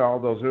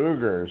 those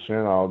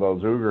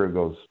Uyghurs,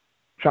 those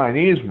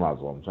Chinese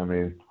Muslims. I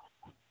mean,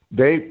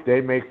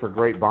 They make for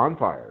great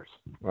bonfires,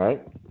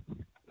 right?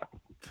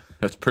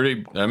 That's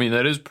pretty. I mean,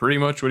 that is pretty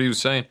much what he was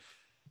saying.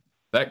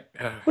 That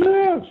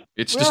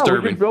it's We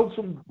disturbing. could build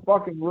some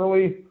fucking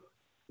really.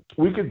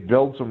 We could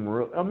build some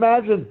real.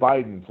 Imagine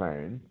Biden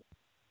saying,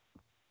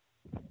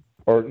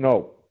 or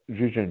no,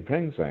 Xi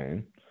Jinping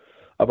saying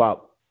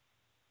about,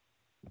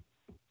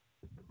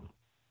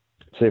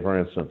 say for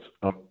instance,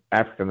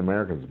 African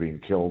Americans being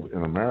killed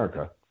in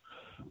America,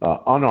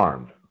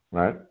 unarmed,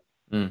 right?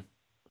 Mm.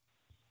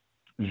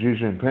 Xi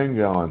Jinping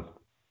going,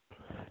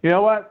 you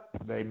know what?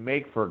 They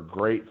make for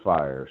great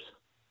fires,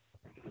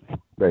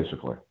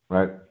 basically,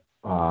 right?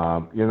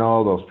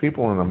 Those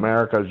people in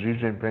America, Xi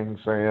Jinping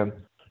saying,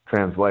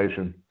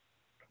 translation,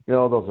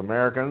 those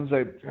Americans,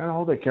 they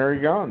carry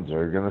guns.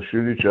 They're going to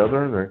shoot each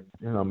other.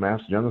 They're, mass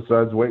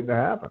genocide's waiting to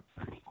happen,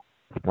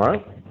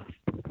 right?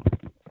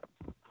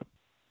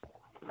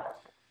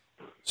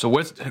 So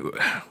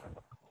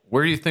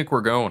where do you think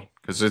we're going?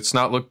 Because it's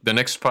not the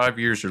next 5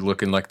 years are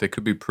looking like they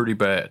could be pretty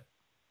bad.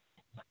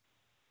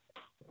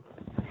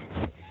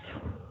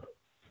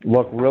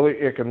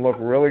 It can look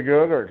really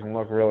good or it can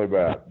look really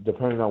bad,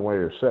 depending on where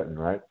you're sitting,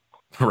 right?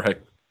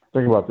 Right.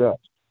 Think about this.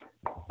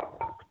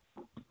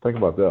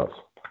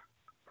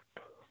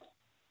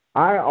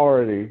 I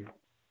already,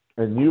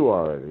 and you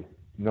already,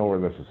 know where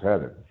this is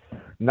headed.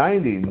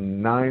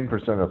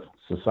 99% of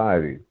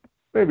society,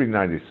 maybe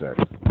 96,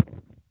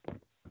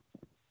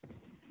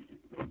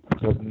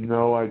 has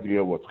no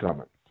idea what's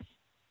coming.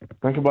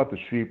 Think about the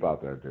sheep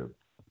out there, dude.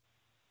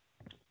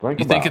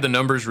 You think the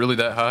number's really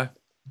that high?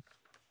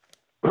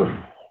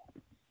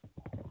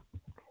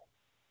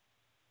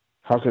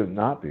 How could it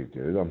not be,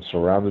 dude? I'm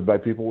surrounded by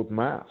people with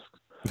masks.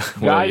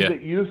 Guys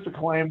that used to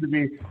claim to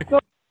be,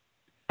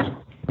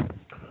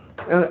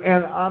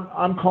 and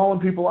I'm calling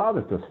people out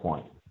at this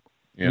point.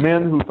 Yeah.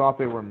 Men who thought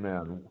they were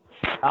men,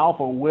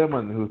 alpha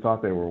women who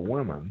thought they were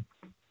women.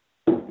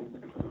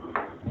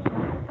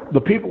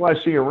 The people I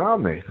see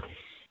around me,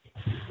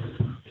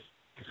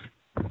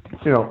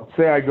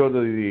 say I go to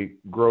the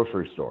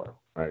grocery store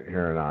right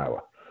here in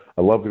Iowa.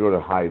 I love to go to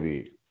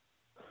Hy-Vee.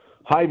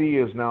 Hy-Vee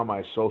is now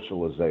my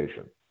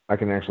socialization. I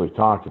can actually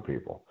talk to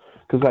people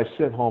because I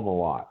sit home a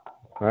lot,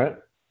 right?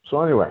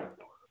 So anyway,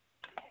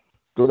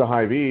 go to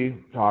Hy-Vee,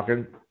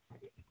 talking.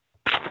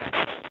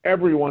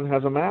 Everyone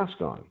has a mask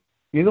on.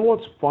 You know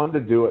what's fun to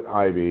do at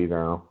Hy-Vee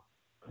now?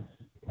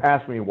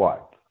 Ask me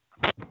what?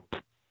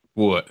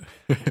 What?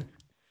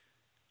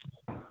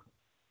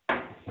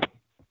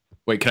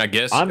 Wait, can I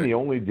guess? I'm the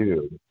only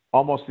dude,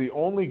 almost the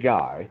only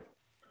guy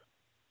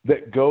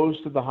that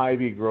goes to the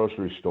Hy-Vee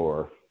grocery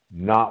store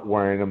not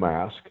wearing a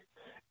mask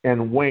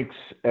and winks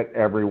at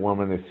every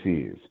woman it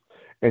sees.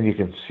 And you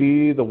can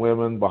see the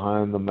women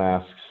behind the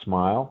mask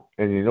smile.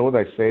 And you know what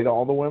I say to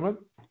all the women?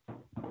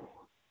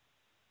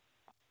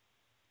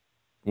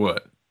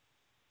 What?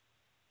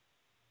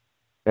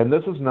 And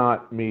this is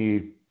not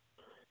me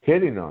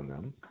hitting on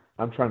them.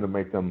 I'm trying to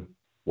make them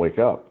wake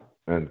up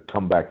and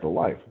come back to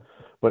life.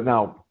 But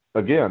now,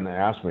 again,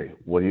 ask me,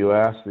 what do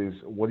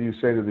you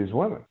say to these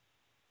women?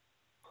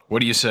 What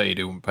do you say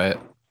to them, Pat?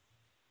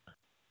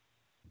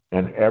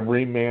 And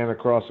every man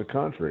across the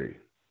country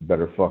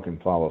better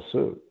fucking follow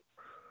suit.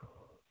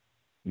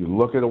 You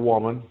look at a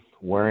woman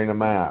wearing a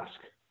mask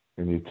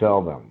and you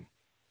tell them,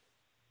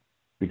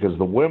 because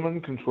the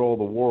women control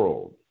the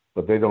world,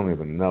 but they don't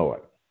even know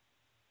it.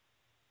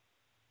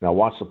 Now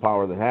watch the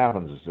power that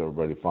happens as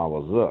everybody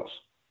follows this.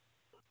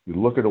 You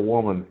look at a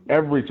woman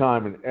every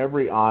time in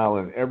every aisle,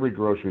 in every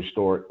grocery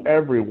store,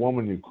 every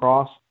woman you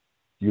cross,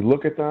 you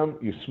look at them,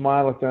 you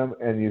smile at them,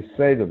 and you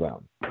say to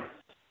them,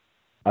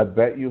 I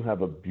bet you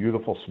have a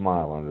beautiful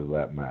smile under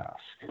that mask.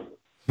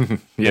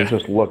 Yeah. And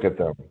just look at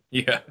them.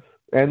 Yeah.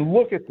 And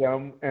look at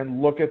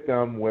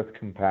them with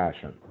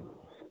compassion.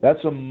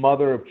 That's a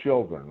mother of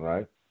children,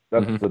 right?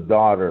 That's the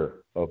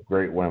daughter of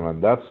great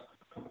women.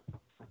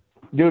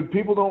 Dude,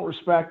 people don't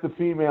respect the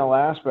female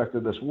aspect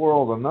of this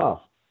world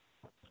enough,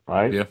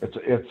 right? Yeah.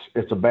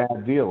 It's a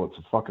bad deal. It's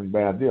a fucking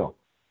bad deal.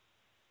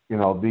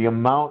 The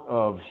amount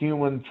of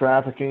human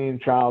trafficking,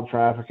 child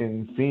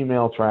trafficking,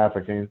 female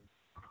trafficking,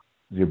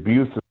 the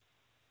abuse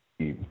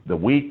of the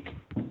weak,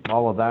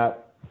 all of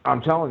that.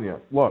 I'm telling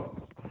you, look,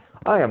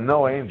 I am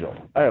no angel.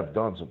 I have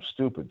done some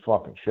stupid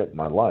fucking shit in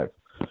my life.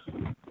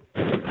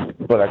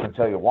 But I can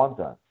tell you one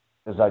thing,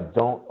 is I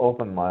don't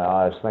open my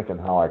eyes thinking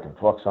how I can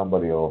fuck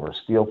somebody over,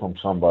 steal from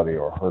somebody,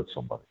 or hurt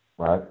somebody,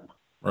 right?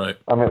 Right.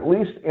 I'm at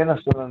least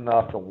innocent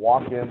enough to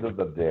walk into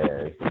the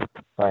day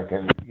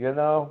thinking,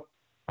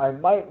 I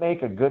might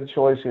make a good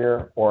choice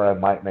here or I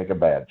might make a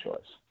bad choice.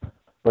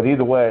 But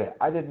either way,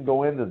 I didn't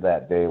go into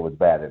that day with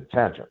bad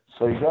intention.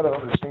 So you got to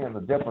understand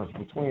the difference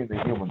between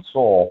the human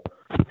soul.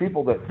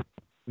 People that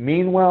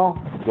mean well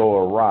go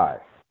awry,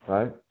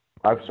 right?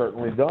 I've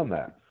certainly done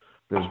that.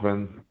 There's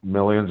been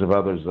millions of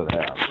others that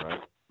have,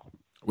 right?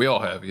 We all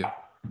have, yeah.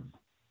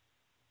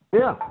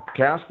 Yeah,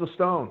 cast the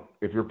stone.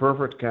 If you're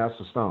perfect, cast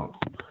the stone.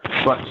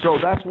 But so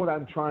that's what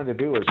I'm trying to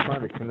do, is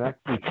trying to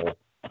connect people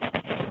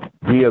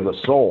via the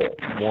soul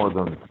more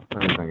than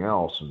anything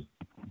else.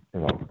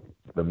 And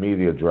the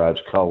media drives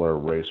color,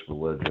 race,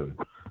 religion,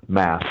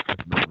 mask,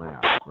 no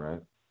mask,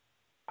 right?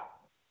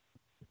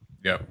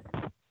 Yeah,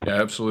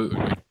 absolutely.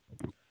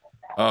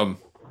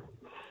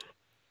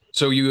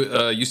 So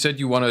you said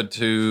you wanted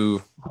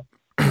to,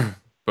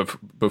 but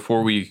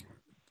before we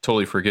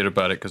totally forget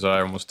about it, because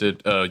I almost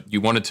did.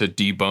 You wanted to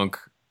debunk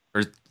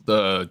or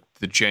the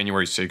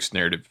January 6th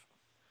narrative.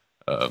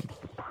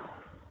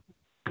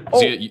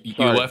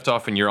 You left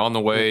off and you're on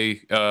the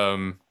way.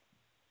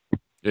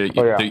 You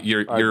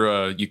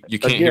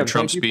can't hear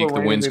Trump speak.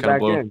 The wind's kind of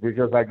blowing.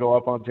 Because I go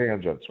up on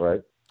tangents,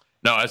 right?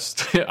 No, I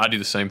do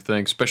the same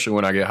thing, especially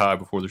when I get high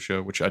before the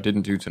show, which I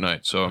didn't do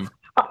tonight. So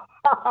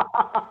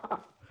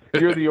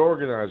you're the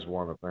organized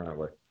one,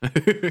 apparently.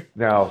 The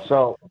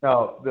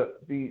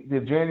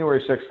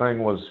January 6th thing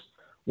was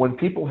when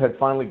people had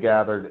finally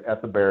gathered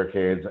at the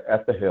barricades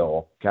at the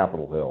Hill,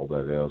 Capitol Hill,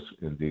 that is,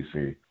 in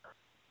D.C.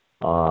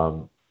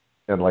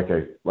 And like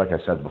I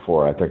said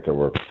before, I think there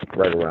were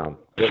right around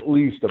at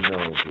least 1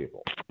 million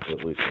people,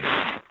 at least 1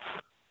 million.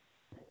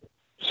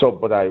 So,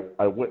 but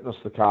I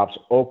witnessed the cops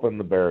open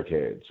the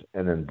barricades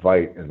and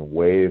invite and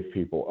wave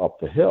people up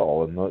the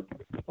hill. And look,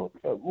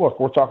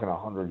 we're talking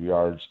 100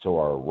 yards to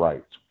our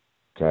right.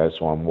 Okay,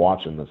 so I'm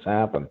watching this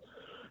happen.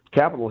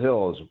 Capitol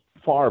Hill is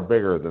far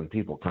bigger than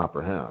people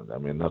comprehend. I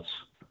mean,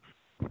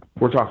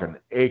 we're talking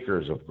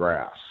acres of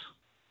grass.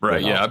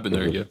 Right? Yeah, I've been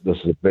there. Yeah, this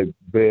is a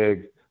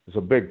big. It's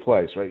a big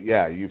place, right?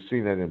 Yeah, you've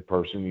seen it in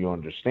person. You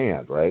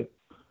understand, right?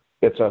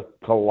 It's a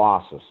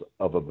colossus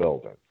of a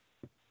building,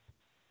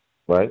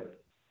 right?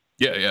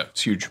 Yeah,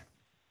 it's huge.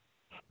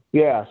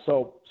 Yeah,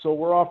 so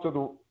we're off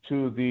to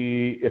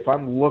the. If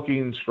I'm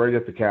looking straight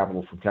at the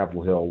Capitol from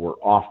Capitol Hill, we're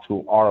off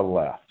to our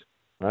left,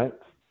 right?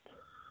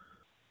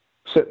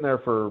 Sitting there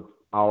for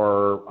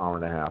hour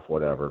and a half,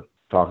 whatever,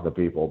 talking to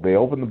people. They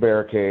open the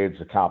barricades.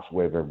 The cops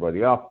wave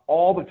everybody up.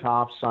 All the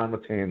cops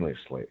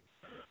simultaneously.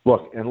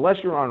 Look, unless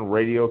you're on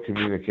radio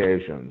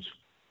communications,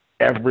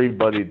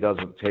 everybody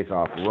doesn't take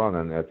off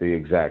running at the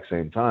exact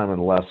same time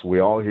unless we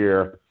all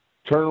hear,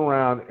 turn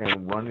around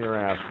and run your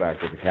ass back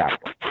to the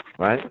Capitol,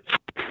 right?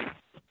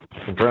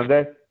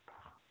 Comprende?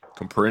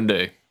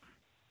 Comprende.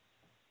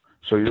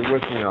 So you're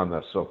with me on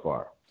this so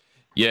far?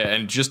 Yeah,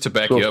 and just to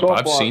back you up,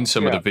 I've seen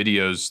some of the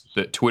videos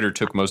that Twitter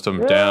took most of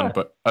them down,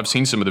 but I've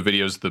seen some of the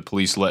videos of the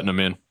police letting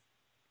them in.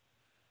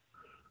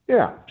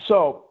 Yeah,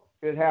 so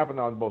it happened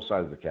on both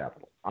sides of the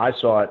Capitol. I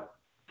saw it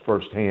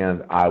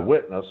firsthand,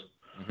 eyewitness.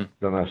 Mm-hmm.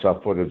 Then I saw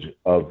footage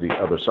of the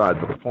other side.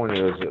 But the point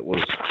is, it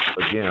was,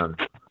 again,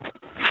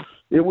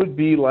 it would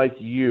be like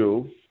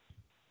you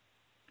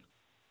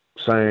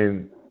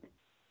saying,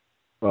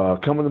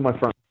 come into my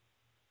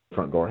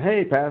front door.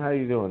 Hey, Pat, how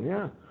you doing?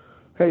 Yeah.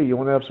 Hey, you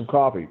want to have some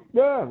coffee?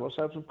 Yeah, let's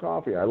have some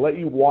coffee. I let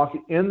you walk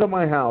into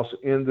my house,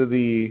 into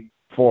the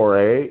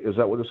foyer. Is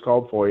that what it's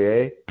called,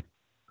 foyer?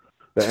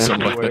 The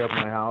entryway of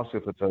my house,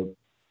 if it's a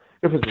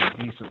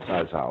decent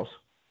sized house.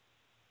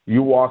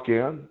 You walk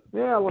in,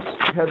 yeah,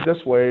 let's head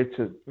this way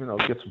to,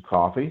 get some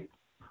coffee.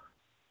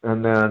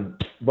 And then,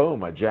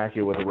 boom, I jack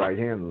you with the right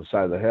hand on the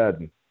side of the head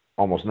and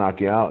almost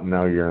knock you out, and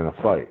now you're in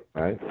a fight,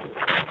 right?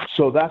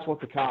 So that's what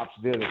the cops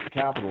did at the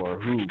Capitol, or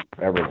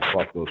whoever the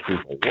fuck those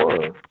people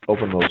were,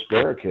 opened those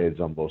barricades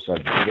on both sides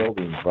of the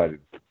building,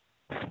 invited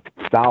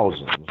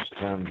thousands,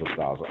 tens of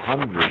thousands,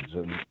 hundreds,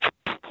 and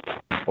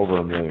over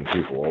 1 million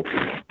people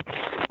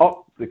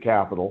up the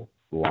Capitol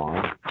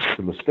lawn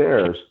to the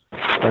stairs.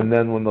 And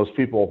then when those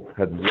people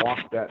had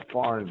walked that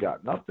far and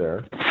gotten up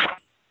there,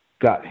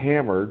 got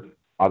hammered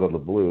out of the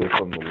blue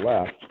from the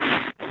left,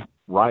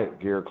 riot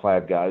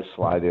gear-clad guys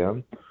slide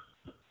in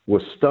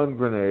with stun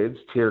grenades,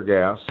 tear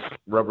gas,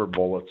 rubber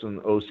bullets, and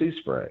OC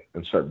spray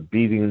and start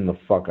beating the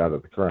fuck out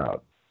of the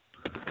crowd.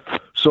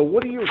 So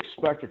what do you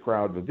expect a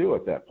crowd to do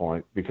at that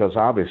point? Because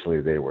obviously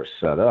they were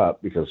set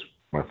up, because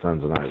my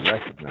friends and I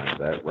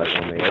recognized that right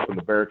when they opened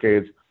the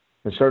barricades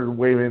and started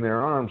waving their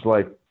arms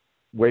like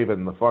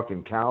waving the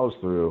fucking cows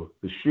through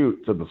the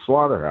chute to the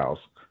slaughterhouse.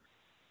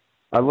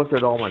 I looked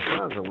at all my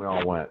friends and we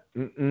all went,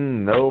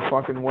 no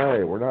fucking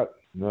way. We're not,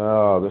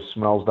 no, this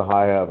smells to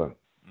high heaven.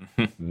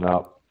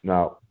 No.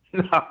 So,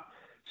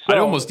 I'd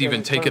almost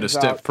even take it a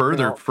step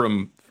further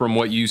from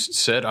what you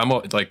said. I'm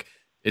like,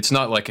 it's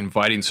not like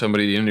inviting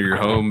somebody into your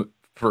home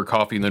for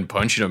coffee and then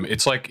punching them.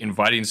 It's like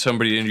inviting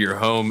somebody into your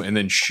home and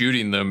then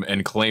shooting them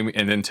and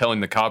then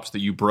telling the cops that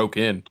you broke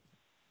in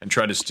and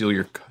tried to steal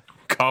your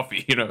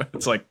coffee.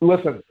 It's like,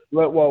 listen,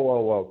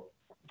 whoa.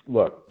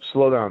 Look,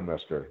 slow down,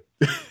 mister.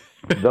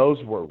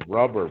 Those were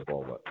rubber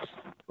bullets,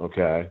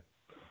 okay?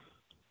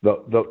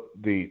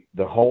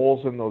 The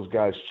holes in those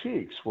guys'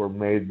 cheeks were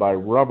made by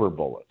rubber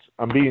bullets.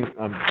 I'm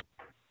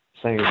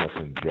saying this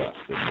in jest.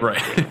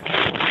 Right.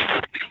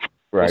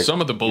 Well, some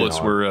of the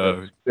bullets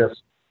were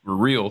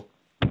real.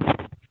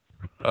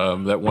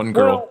 That one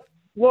girl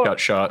got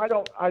shot.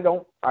 I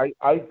don't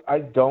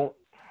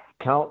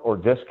count or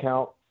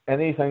discount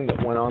anything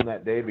that went on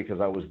that day, because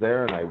I was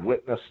there and I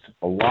witnessed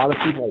a lot of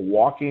people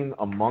walking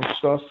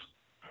amongst us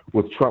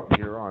with Trump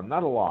gear on.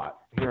 Not a lot,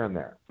 here and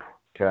there.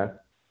 Okay.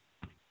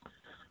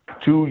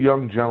 2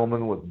 young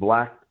gentlemen with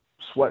black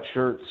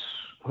sweatshirts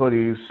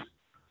hoodies,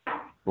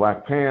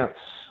 black pants,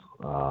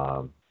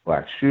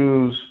 black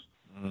shoes,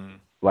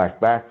 black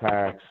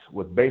backpacks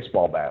with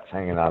baseball bats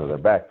hanging out of their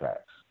backpacks,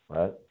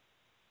 right?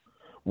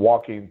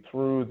 Walking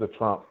through the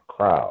Trump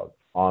crowd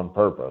on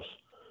purpose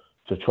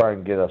to try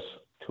and get us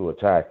to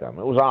attack them.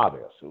 It was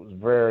obvious. It was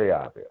very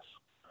obvious.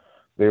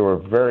 They were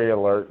very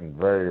alert and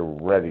very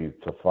ready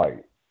to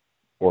fight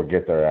or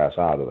get their ass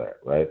out of there,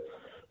 right?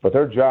 But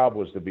their job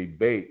was to be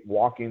bait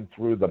walking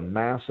through the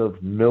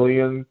massive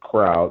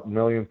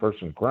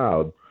million-person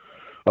crowd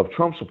of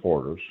Trump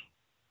supporters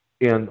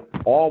in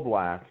all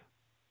black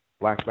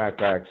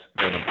backpacks,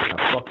 and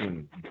a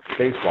fucking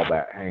baseball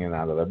bat hanging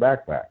out of their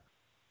backpack.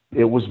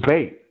 It was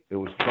bait. It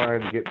was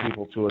trying to get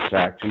people to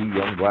attack two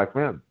young black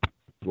men.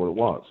 That's what it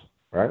was,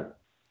 right?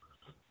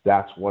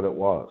 That's what it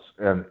was.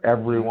 And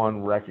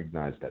everyone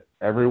recognized it.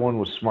 Everyone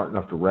was smart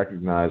enough to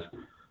recognize.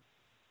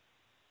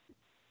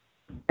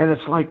 And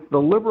it's like the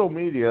liberal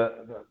media,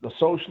 the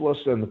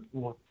socialists, and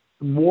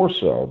more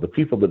so, the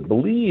people that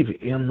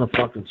believe in the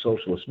fucking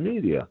socialist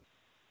media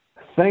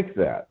think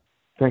that's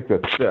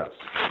this,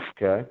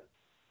 okay?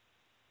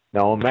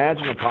 Now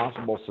imagine a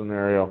possible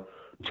scenario.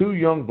 Two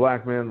young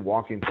black men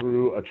walking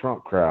through a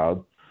Trump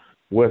crowd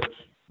with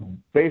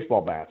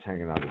baseball bats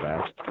hanging out of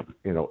that.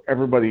 You know,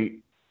 everybody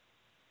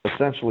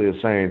essentially is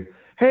saying,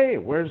 hey,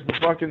 where's the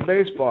fucking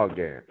baseball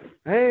game?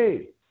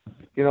 Hey,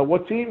 you know,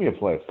 what team you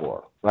play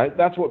for, right?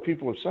 That's what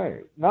people are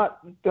saying.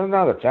 They're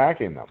not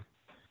attacking them.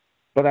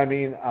 But I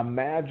mean,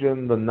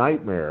 imagine the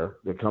nightmare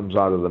that comes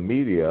out of the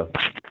media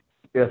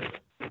if,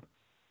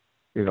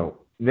 you know,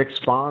 Nick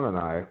Spahn and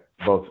I,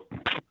 both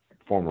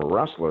former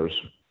wrestlers,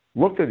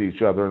 looked at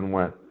each other and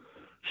went,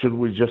 should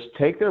we just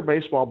take their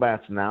baseball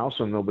bats now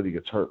so nobody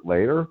gets hurt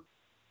later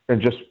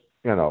and just,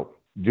 you know,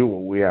 do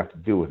what we have to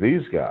do with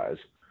these guys?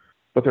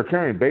 But they're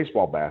carrying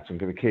baseball bats and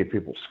going to cave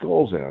people's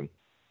skulls in.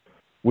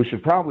 We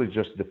should probably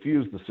just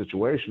diffuse the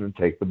situation and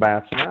take the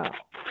bats now.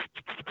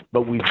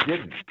 But we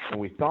didn't, and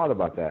we thought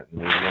about that,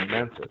 and we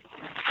lamented.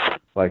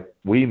 Like,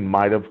 we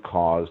might have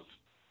caused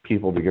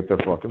people to get their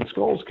fucking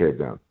skulls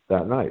caved in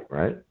that night,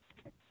 right?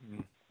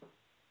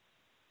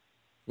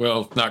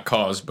 Well, not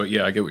caused, but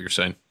yeah, I get what you're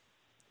saying.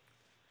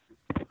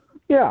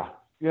 Yeah,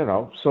 you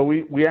know, so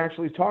we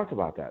actually talked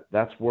about that.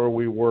 That's where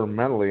we were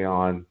mentally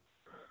on,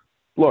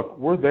 look,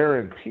 we're there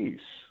in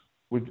peace.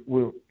 We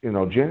you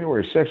know,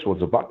 January 6th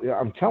was about,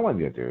 I'm telling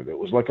you, dude, it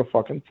was like a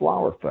fucking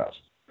flower fest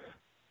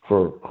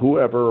for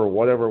whoever or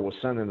whatever was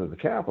sent into the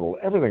Capitol.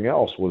 Everything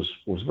else was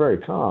very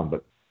calm,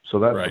 but so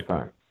that's right. The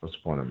thing. That's the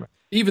point of it.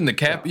 Even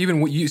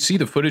even when you see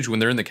the footage when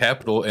they're in the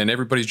Capitol and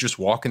everybody's just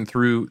walking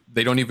through,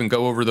 they don't even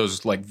go over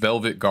those like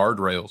velvet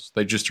guardrails.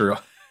 They just are,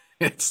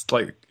 it's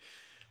like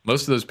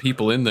most of those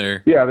people in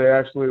there. Yeah, they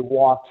actually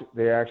walked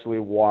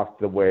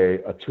the way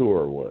a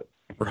tour would.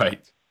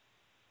 Right.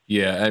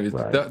 Yeah, I mean,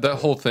 right. That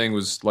whole thing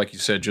was, like you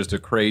said, just a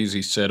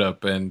crazy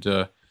setup. And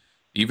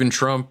even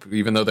Trump,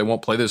 even though they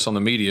won't play this on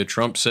the media,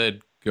 Trump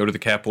said, go to the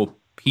Capitol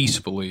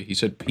peacefully. He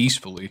said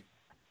peacefully.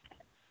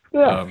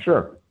 Yeah,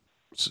 sure.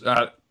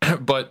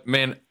 But,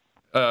 man,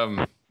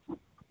 I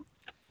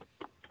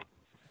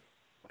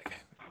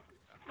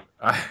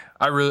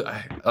really,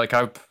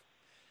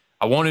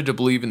 I wanted to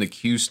believe in the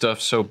Q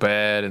stuff so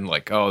bad. And,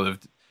 like,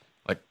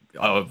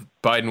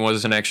 Biden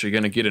wasn't actually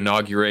going to get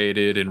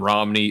inaugurated, and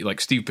Romney,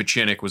 like Steve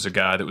Pachinik was a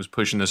guy that was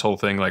pushing this whole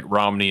thing, like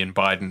Romney and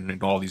Biden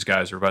and all these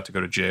guys are about to go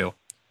to jail.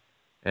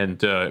 And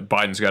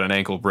Biden's got an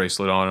ankle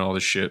bracelet on and all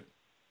this shit.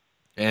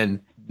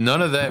 And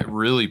none of that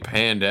really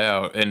panned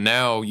out. And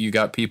now you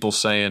got people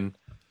saying,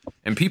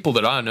 and people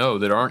that I know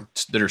that are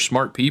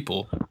smart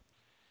people,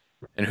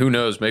 and who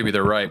knows, maybe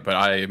they're right, but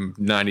I am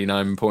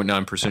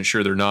 99.9%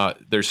 sure they're not.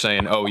 They're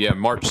saying, oh yeah,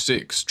 March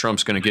 6th,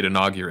 Trump's going to get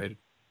inaugurated.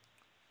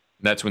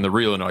 And that's when the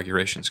real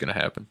inauguration is going to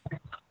happen.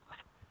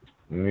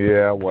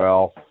 Yeah,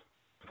 well,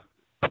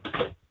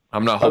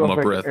 I'm not holding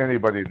my breath.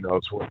 Anybody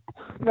knows what.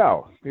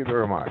 No,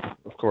 neither am I.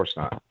 Of course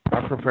not.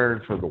 I'm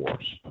preparing for the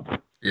worst.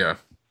 Yeah.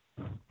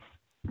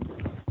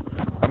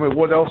 I mean,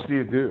 what else do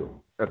you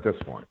do at this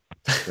point?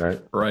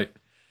 Right. Right.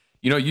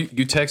 You know, you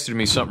texted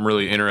me something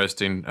really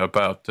interesting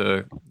about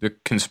the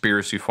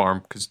conspiracy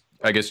farm, because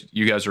I guess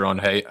you guys are on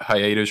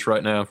hiatus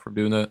right now from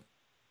doing that.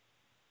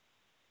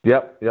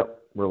 Yep.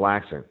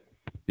 Relaxing.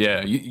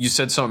 Yeah, you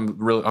said something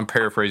really. I'm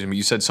paraphrasing, but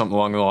you said something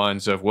along the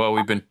lines of, "Well,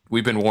 we've been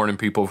warning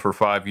people for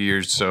 5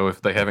 years, so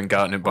if they haven't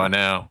gotten it by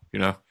now, you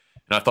know."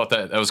 And I thought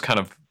that was kind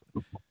of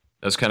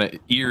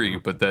eerie,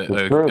 but that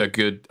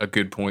a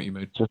good point you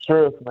made. It's the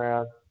truth,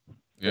 man.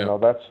 Yeah. You know,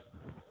 that's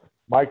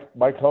my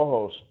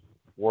co-host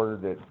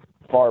worded it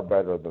far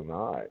better than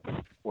I,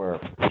 where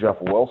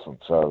Jeff Wilson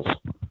says,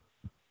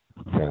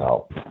 you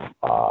know,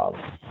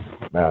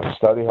 man,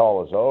 study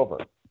hall is over.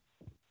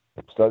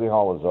 Study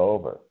hall is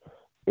over.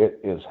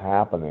 It is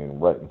happening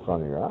right in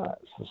front of your eyes.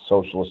 The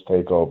socialists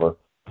take over.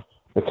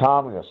 The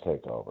communists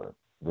take over.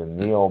 The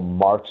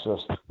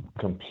neo-Marxist,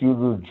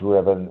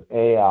 computer-driven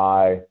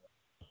AI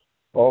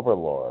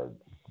overlord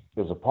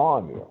is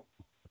upon you.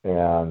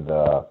 And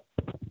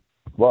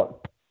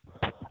look,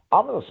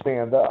 I'm going to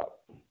stand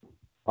up.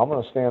 I'm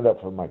going to stand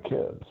up for my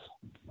kids.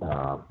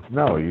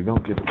 No, you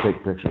don't get to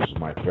take pictures of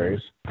my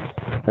face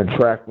and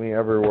track me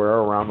everywhere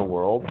around the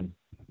world.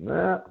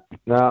 Nah,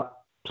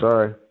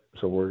 sorry.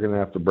 So we're going to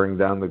have to bring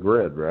down the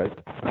grid, right?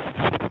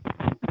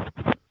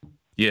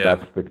 Yeah.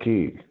 That's the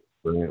key.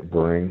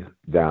 Bring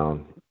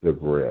down the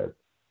grid.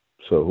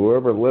 So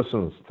whoever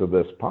listens to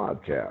this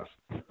podcast,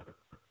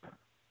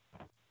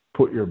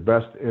 put your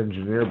best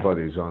engineer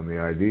buddies on the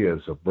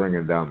ideas of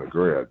bringing down the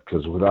grid.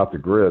 Because without the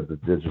grid, the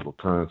digital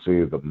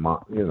currency,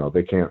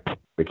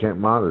 they can't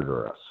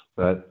monitor us.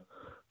 But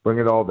bring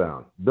it all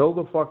down. Build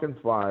a fucking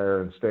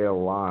fire and stay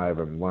alive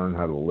and learn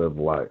how to live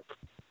life.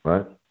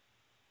 Right?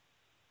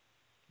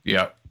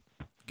 Yeah.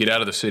 Get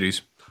out of the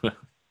cities.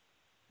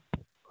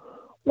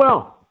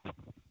 Well,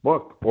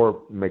 look,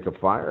 or make a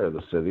fire of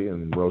the city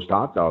and roast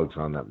hot dogs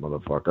on that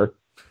motherfucker.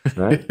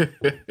 Right?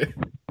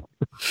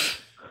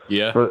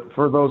 Yeah.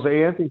 For those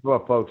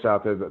Antifa folks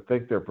out there that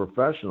think they're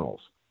professionals,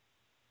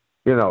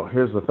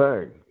 here's the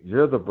thing.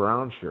 You're the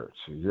brown shirts.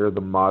 You're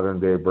the modern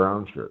day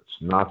brown shirts.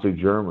 Nazi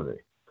Germany.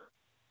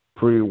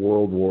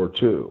 Pre-World War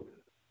II.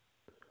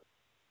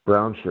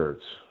 Brown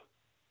shirts.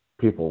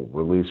 People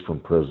released from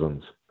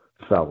prisons.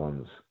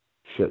 Felons.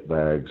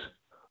 Shitbags.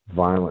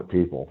 Violent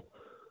people.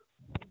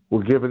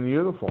 Were given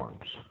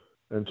uniforms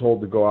and told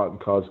to go out and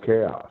cause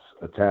chaos.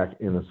 Attack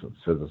innocent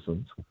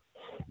citizens.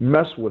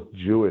 Mess with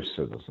Jewish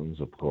citizens,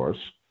 of course,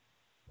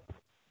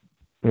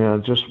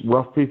 and just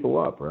rough people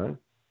up, right?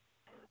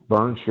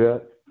 Burn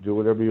shit, do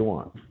whatever you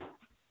want.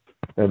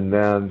 And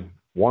then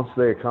once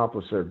they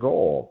accomplished their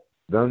goal,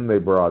 then they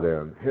brought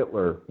in,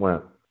 Hitler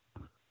went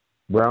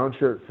brown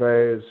shirt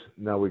phase,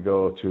 now we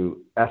go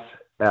to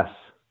SS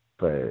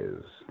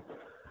phase.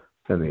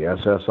 And the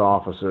SS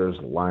officers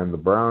lined the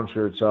brown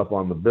shirts up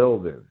on the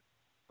building,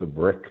 the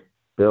brick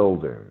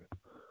building.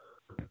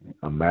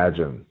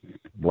 Imagine,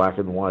 black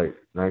and white,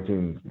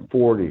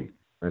 1940,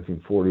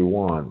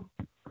 1941.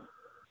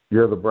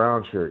 You're the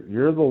brown shirt.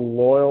 You're the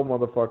loyal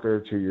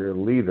motherfucker to your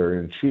leader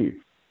in chief,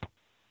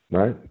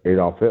 right?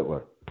 Adolf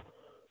Hitler.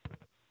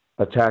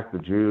 Attack the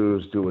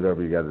Jews, do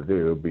whatever you got to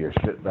do, be a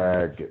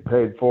shitbag, get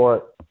paid for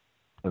it,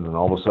 and then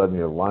all of a sudden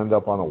you're lined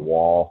up on a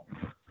wall,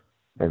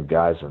 and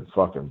guys in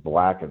fucking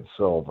black and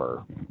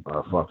silver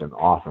are fucking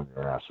offing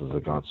your asses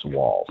against the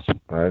walls,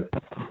 right?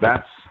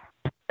 That's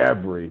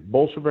every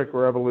Bolshevik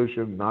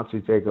revolution,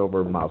 Nazi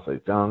takeover, Mao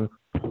Zedong,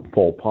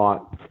 Pol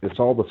Pot. It's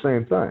all the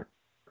same thing.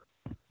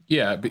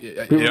 Yeah,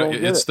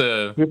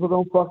 People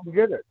don't fucking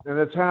get it, and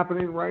it's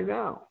happening right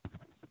now.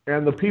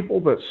 And the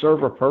people that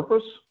serve a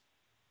purpose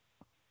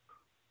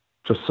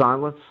to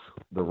silence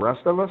the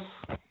rest of us,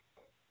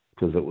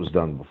 because it was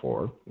done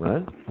before,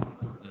 right?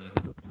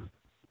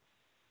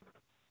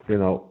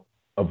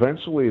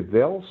 Eventually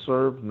they'll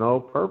serve no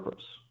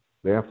purpose.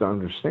 They have to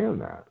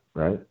understand that,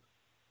 right?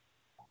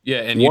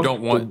 Yeah, and you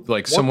don't want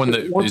someone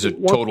that is a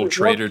total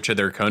traitor to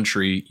their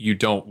country. You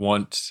don't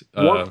want.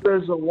 Once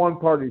there's a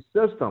one-party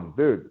system,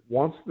 dude.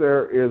 Once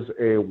there is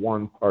a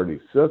one-party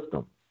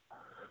system,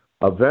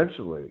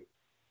 eventually,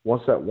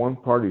 once that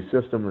one-party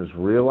system is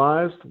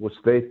realized, which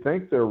they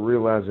think they're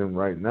realizing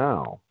right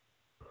now,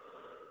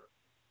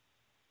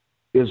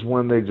 is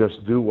when they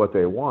just do what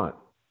they want,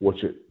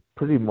 which it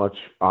pretty much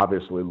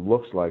obviously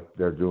looks like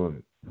they're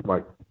doing.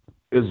 Like,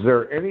 is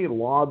there any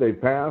law they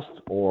passed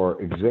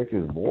or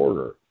executive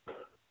order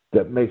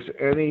that makes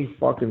any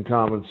fucking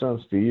common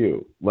sense to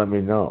you? Let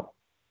me know.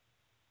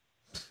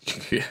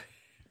 Yeah,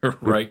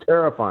 right. It's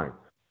terrifying.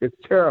 It's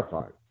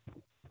terrifying.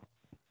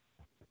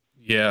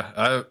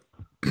 Yeah,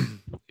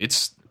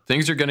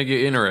 things are going to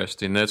get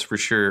interesting. That's for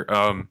sure.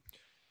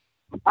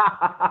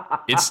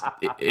 It's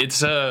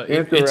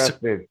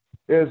interesting.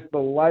 It's the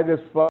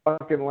lightest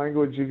fucking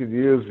language you could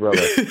use,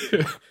 brother.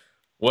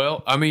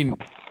 Well, I mean,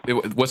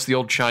 what's the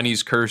old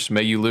Chinese curse?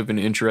 May you live in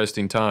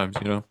interesting times,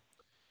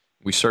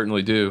 We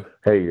certainly do.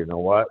 Hey, you know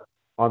what?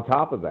 On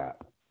top of that,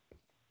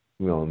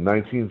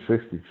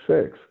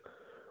 1966,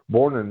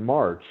 born in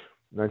March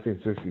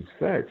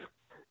 1966,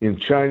 in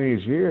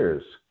Chinese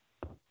years,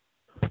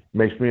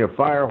 makes me a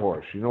fire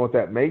horse. You know what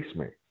that makes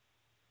me?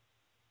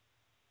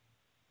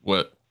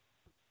 What?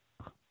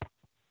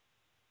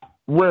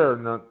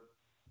 Rare.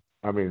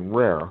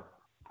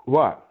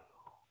 What?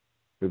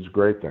 It's a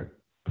great thing.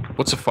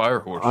 What's a fire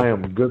horse? I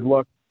am good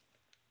luck.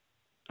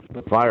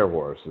 The fire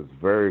horse is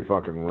very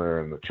fucking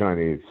rare in the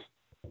Chinese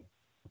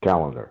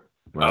calendar.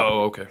 Right?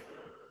 Oh, okay.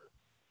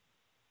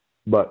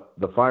 But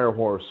the fire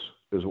horse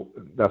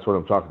that's what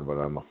I'm talking about.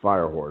 I'm a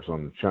fire horse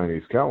on the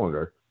Chinese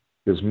calendar.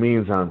 This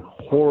means I'm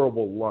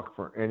horrible luck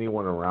for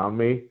anyone around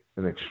me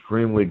and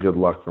extremely good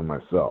luck for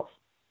myself.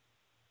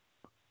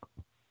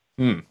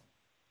 Think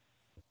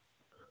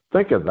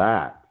of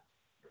that.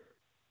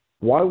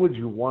 Why would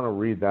you want to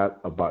read that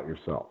about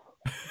yourself?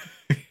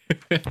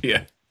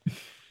 Yeah.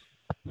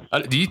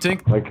 Do you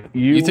think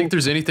you think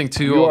there's anything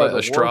to all that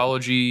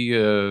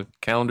astrology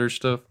calendar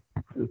stuff?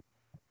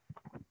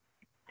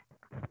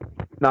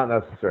 Not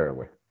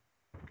necessarily.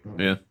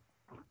 Yeah.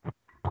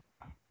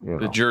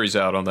 The jury's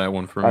out on that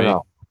one for me. I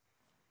know.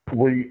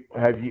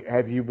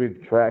 Have you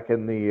been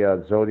tracking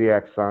the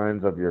zodiac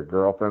signs of your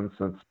girlfriend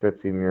since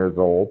 15 years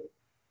old?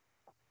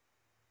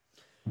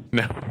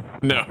 No.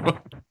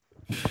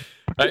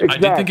 Exactly. I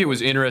did think it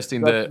was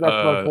interesting that's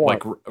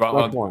like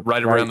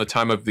right around the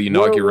time of the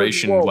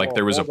inauguration, like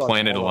there was a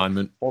planet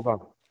alignment. Hold on.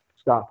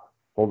 Stop.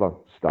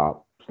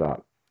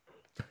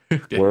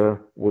 Okay.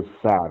 Where was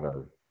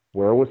Saturn?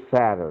 Where was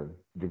Saturn,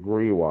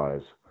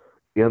 degree-wise,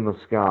 in the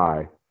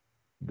sky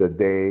the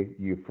day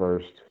you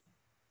first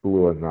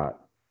blew a nut?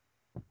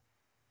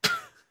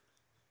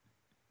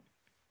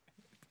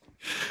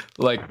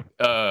 Like,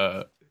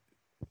 I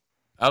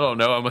don't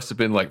know. I must have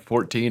been like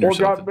 14 or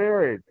something. Or got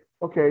married.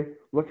 Okay,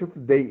 look at the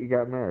date you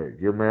got married.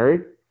 You're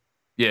married?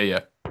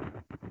 Yeah.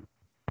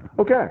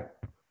 Okay,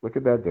 look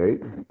at that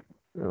date.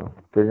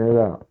 Figure it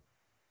out.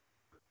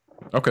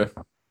 Okay.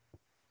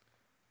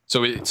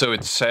 So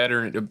it's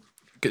Saturn.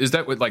 Is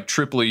that what like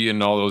Tripoli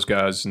and all those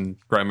guys in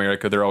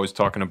Grimerica? They're always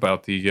talking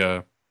about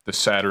the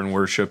Saturn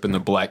worship and the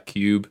black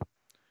cube.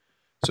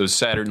 So is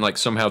Saturn like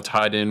somehow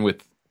tied in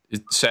with?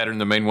 Is Saturn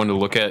the main one to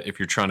look at if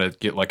you're trying to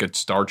get like a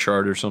star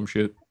chart or some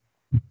shit?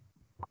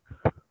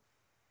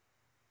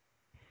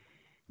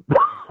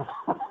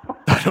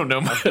 I don't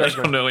know. I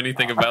don't know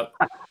anything about.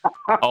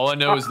 All I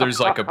know is there's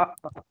like a.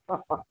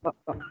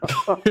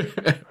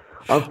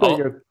 I'm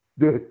thinking,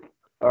 dude.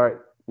 All right,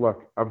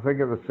 look. I'm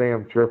thinking of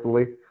Sam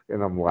Tripoli,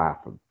 and I'm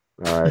laughing.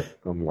 All right,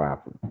 I'm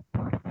laughing.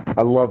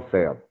 I love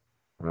Sam.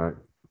 All right,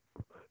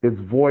 his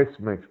voice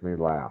makes me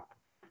laugh.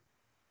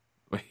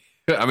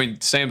 I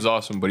mean, Sam's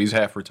awesome, but he's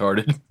half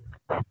retarded.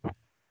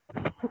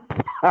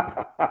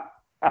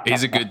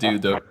 He's a good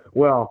dude, though.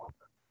 Well,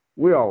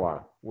 we all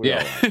are.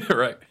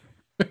 Right.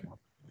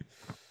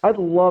 I'd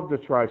love to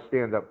try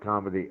stand-up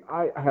comedy.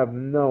 I have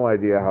no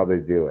idea how they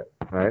do it,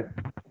 right?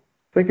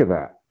 Think of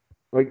that.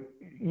 Like,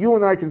 you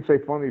and I can say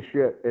funny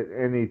shit at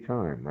any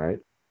time, right?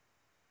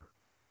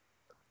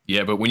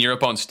 Yeah, but when you're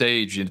up on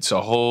stage, it's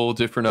a whole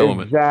different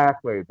element.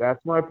 Exactly.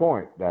 That's my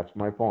point.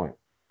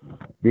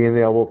 Being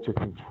able to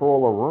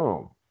control a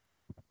room,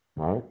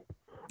 right?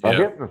 A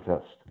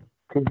hypnotist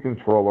can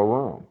control a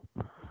room.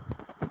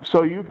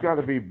 So you've got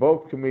to be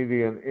both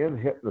comedian and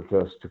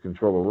hypnotist to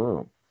control a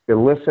room.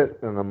 Elicit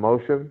an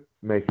emotion,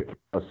 make it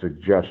a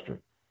suggestion,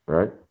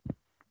 right?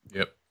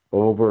 Yep.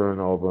 Over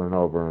and over and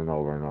over and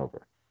over and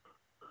over.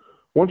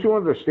 Once you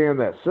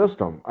understand that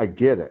system, I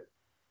get it.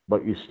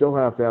 But you still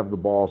have to have the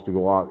balls to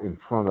go out in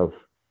front of,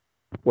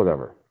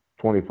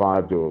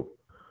 25 to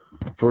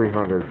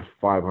 300,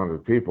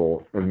 500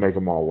 people and make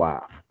them all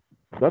laugh.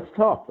 That's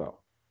tough, though.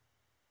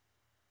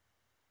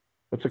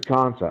 It's a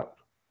concept.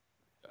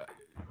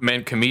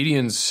 Man,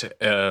 comedians,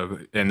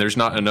 and there's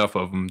not enough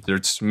of them.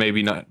 There's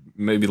maybe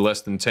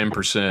less than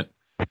 10%.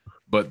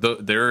 But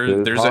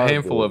there's a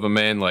handful of them,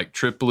 man. Like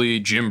Tripoli,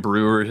 Jim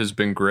Brewer has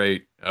been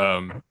great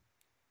to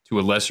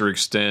a lesser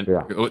extent.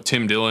 Yeah.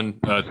 Tim Dillon.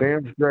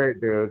 Sam's great,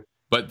 dude.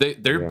 But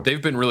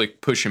they've been really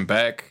pushing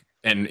back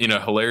and in a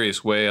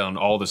hilarious way on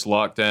all this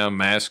lockdown,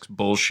 masks,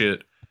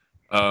 bullshit.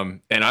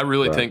 And I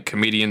really think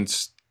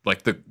comedians,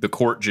 like the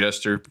court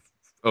jester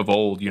of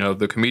old,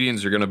 the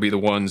comedians are going to be the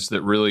ones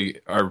that really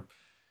are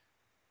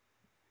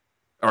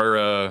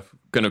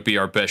going to be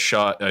our best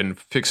shot in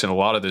fixing a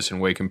lot of this and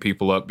waking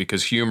people up,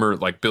 because humor,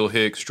 like Bill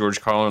Hicks, George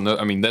Carlin,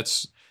 I mean,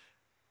 that's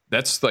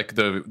like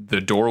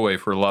the doorway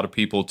for a lot of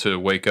people to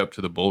wake up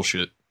to the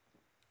bullshit.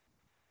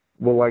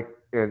 Well,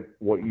 and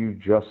what you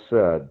just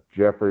said,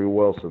 Jeffrey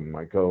Wilson,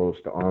 my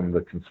co-host on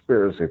the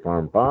Conspiracy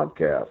Farm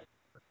podcast,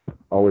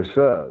 always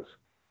says,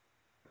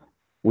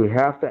 we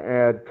have to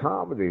add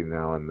comedy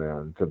now and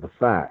then to the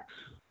facts,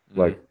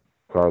 like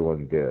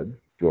Carlin did,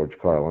 George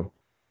Carlin.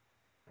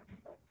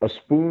 A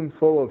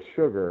spoonful of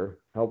sugar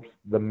helps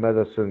the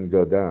medicine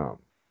go down,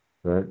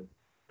 right?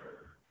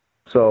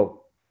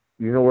 So,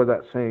 you know where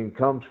that saying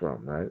comes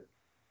from, right?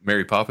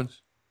 Mary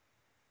Poppins?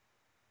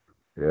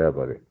 Yeah,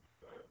 buddy.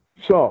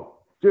 So,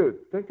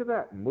 dude, think of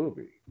that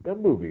movie. That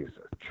movie is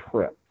a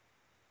trip.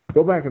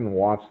 Go back and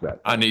watch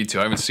that. I need to.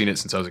 I haven't seen it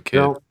since I was a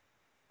kid.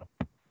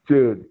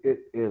 Dude,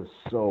 it is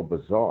so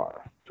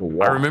bizarre to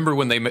watch. I remember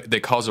when they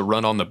caused a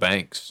run on the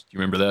banks. Do you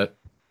remember that?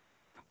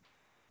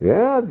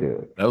 Yeah,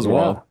 dude. That was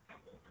wild.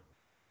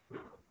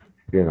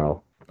 I'm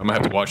gonna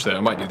have to watch that. I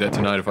might do that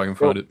tonight if I can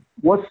find it.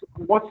 What's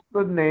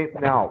the name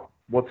now?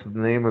 What's the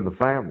name of the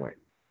family?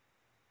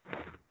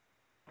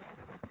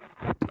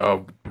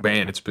 Oh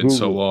man, it's been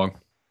so long.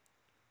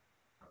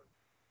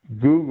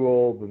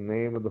 Google the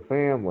name of the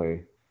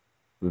family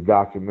the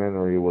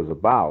documentary was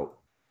about,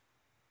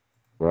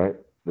 right?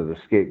 That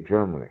escaped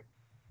Germany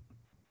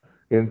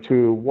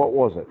into, what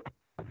was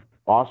it?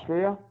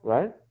 Austria,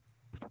 right?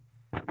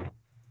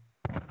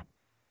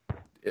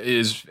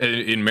 Is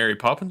in Mary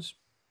Poppins?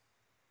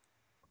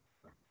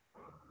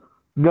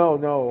 No.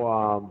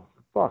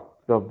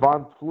 The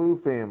Von Flew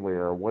family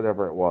or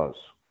whatever it was.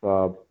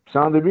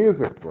 Sound of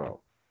Music, bro.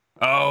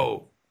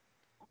 Oh,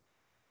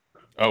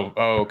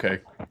 okay.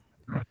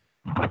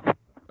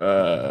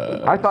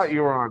 I thought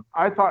you were on.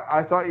 I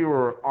thought you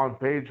were on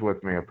page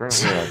with me.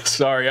 Apparently,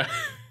 sorry.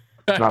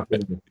 Not I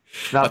paying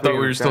thought we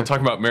were still attention.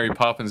 talking about Mary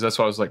Poppins. That's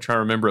why I was like trying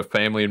to remember a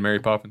family in Mary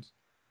Poppins.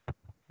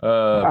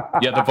 Yeah,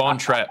 the Von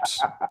Trapps.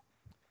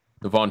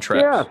 The Von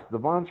Trapps. Yes, the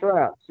Von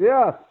Trapps.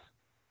 Yes.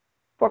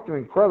 Fucking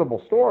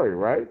incredible story,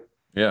 right?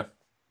 Yeah.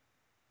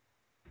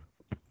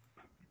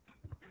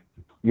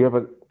 You have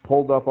it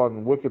pulled up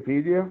on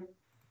Wikipedia?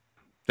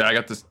 I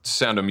got the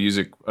Sound of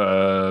Music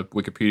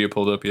Wikipedia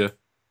pulled up, yeah.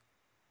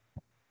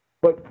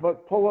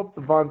 But pull up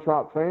the Von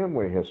Trapp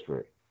family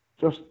history.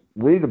 Just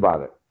read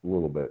about it a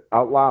little bit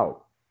out loud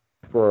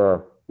for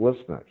our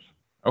listeners.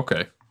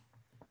 Okay.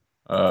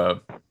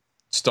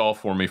 Stall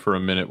for me for a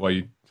minute while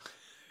you...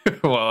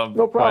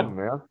 No problem,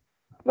 man.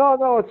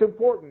 No, it's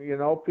important. You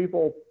know,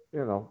 people,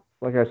 you know,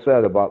 like I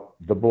said about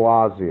de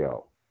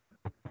Blasio.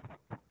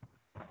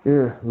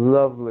 Your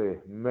lovely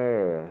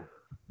Mayor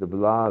de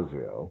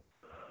Blasio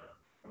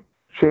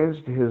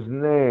changed his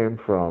name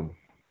from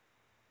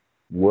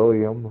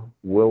William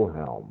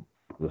Wilhelm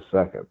II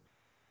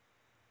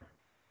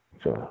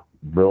to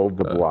Bill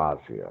de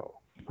Blasio.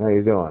 How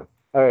you doing?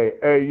 Hey,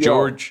 yo,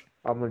 George.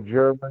 I'm a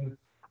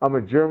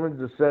German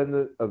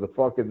descendant of the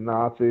fucking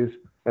Nazis,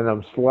 and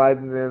I'm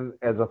sliding in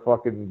as a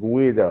fucking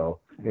Guido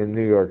in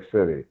New York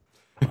City.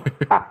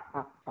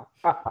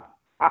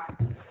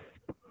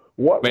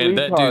 What Man,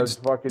 that dude's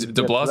fucking de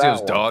gets Blasio's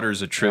that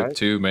daughter's a trip right?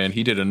 too, man.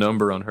 He did a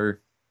number on her.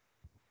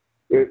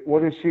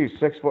 What is she?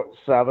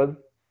 6'7"?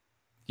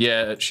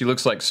 Yeah, she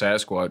looks like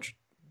Sasquatch.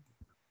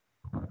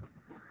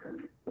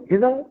 You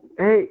know,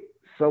 hey,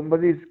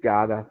 somebody's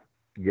gotta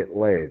get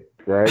laid,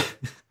 right?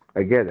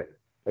 I get it.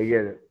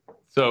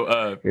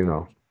 So, You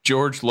know,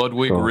 George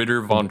Ludwig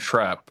Ritter von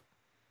Trapp,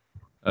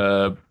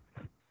 born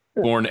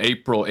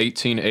April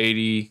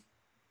 1880,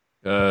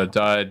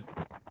 died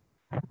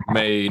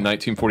May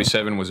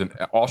 1947, was an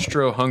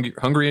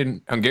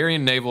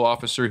Austro-Hungarian naval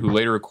officer who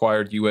later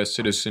acquired U.S.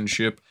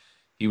 citizenship.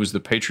 He was the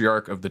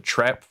patriarch of the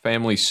Trapp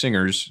family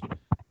singers,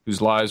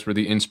 whose lives were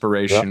the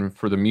inspiration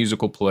for the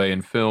musical play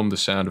and film The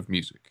Sound of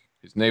Music.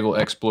 His naval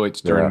exploits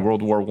during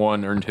World War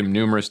I earned him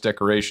numerous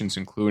decorations,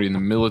 including the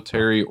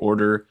Military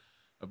Order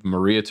of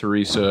Maria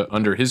Theresa.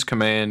 Under his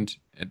command,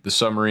 the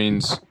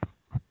submarines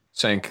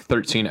sank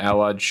 13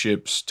 Allied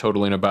ships,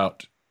 totaling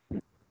about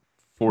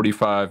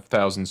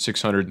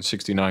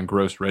 45,669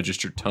 gross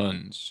registered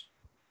tons.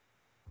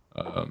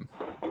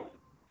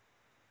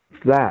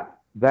 that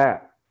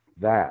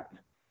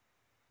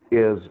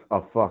is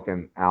a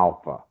fucking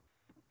alpha,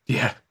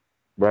 Yeah.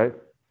 right?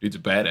 Dude's a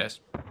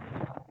badass.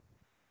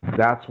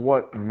 That's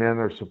what men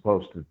are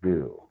supposed to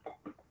do.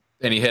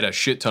 And he had a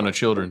shit ton of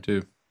children,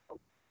 too.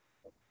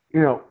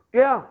 You know,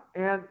 yeah,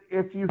 and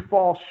if you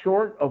fall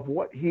short of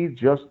what he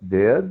just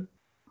did,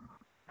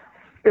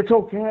 it's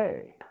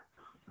okay.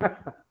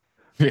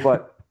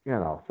 But, you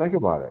know, think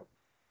about it.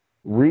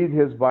 Read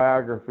his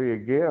biography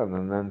again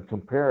and then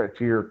compare it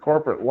to your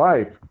corporate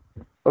life.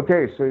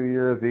 Okay, so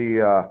you're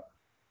the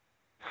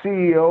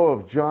CEO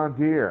of John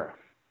Deere.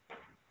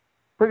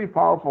 Pretty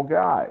powerful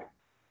guy.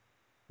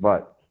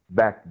 But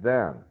back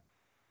then,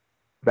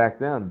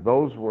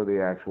 those were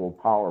the actual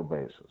power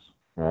bases,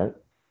 right?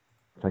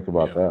 Think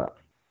about that.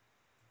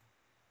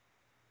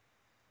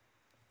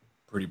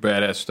 Pretty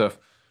badass stuff.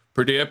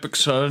 Pretty epic,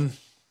 son.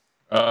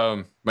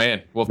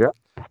 Man, well,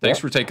 thanks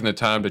for taking the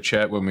time to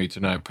chat with me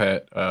tonight,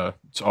 Pat.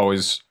 It's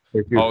always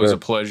a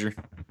pleasure.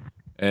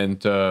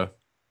 And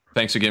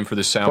thanks again for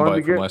the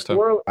soundbite from last time.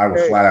 I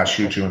will flat out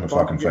shoot you in the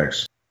fucking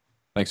face.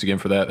 Thanks again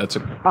for that.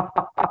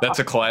 That's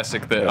a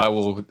classic that I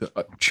will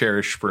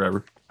cherish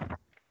forever.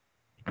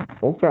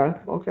 Okay.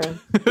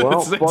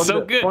 Well, it's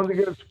so good. Fun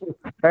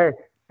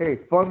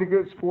to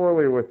get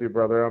squirrely with you,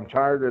 brother. I'm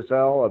tired as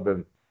hell.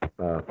 I'm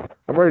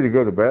ready to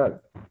go to bed.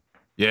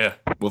 Yeah.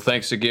 Well,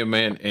 thanks again,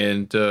 man.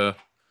 And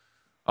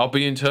I'll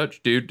be in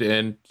touch, dude.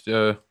 And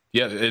what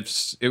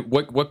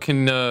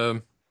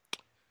can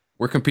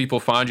where can people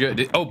find you?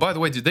 By the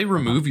way, did they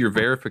remove your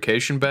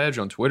verification badge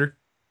on Twitter?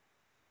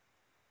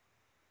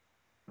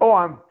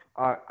 Oh,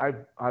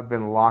 I've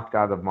been locked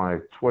out of my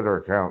Twitter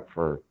account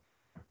for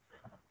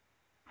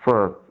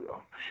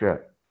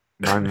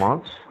 9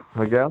 months,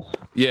 I guess.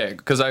 Yeah,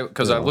 because I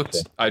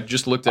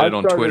just looked at it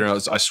on Twitter,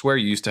 and I swear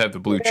you used to have the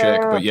blue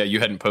check, but yeah, you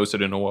hadn't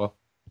posted in a while.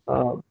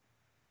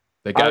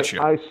 They got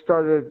you. I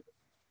started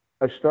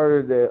an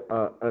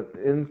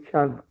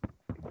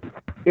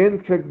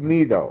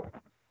incognito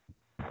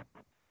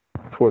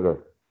Twitter.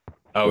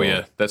 Oh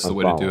yeah, that's the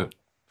way to do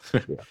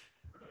it.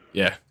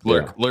 Yeah,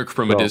 lurk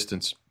from a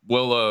distance.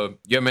 Well,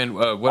 yeah, man.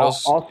 What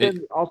else? I'll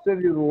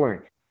send you the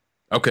link.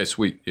 Okay,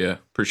 sweet. Yeah,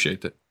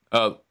 appreciate that.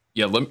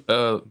 Yeah,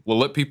 we'll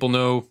let people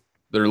know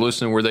that are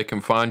listening where they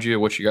can find you,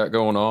 what you got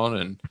going on,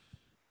 and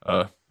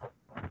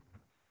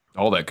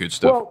all that good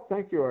stuff. Well,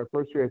 thank you. I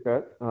appreciate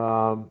that.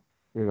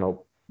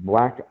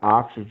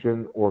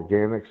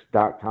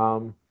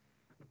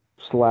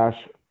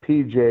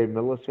 blackoxygenorganics.com/PJ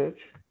Milicic,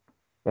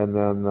 and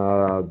then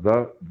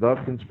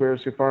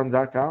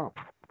theconspiracyfarm.com.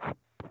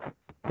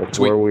 That's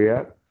Sweet. where we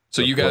at.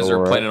 So you guys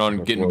are planning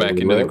on getting back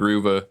into the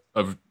groove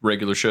of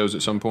regular shows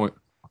at some point?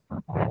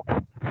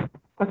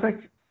 I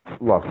think,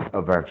 look,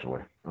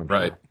 eventually.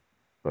 Right.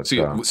 But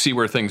see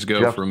where things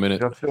go for a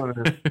minute.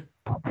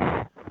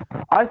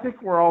 I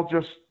think we're all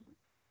just,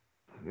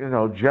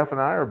 Jeff and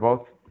I are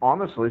both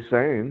honestly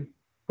saying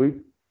we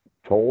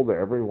told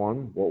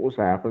everyone what was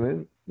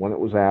happening, when it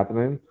was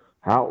happening,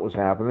 how it was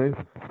happening,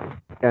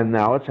 and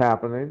now it's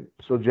happening.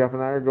 So Jeff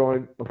and I are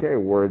going, okay,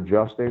 we're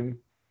adjusting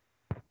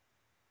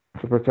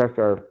to protect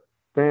our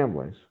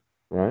families,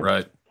 right?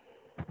 Right.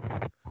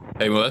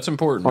 Hey, well, that's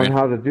important, on man.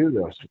 how to do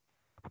this.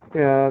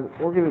 And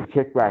we're going to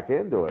kick back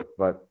into it,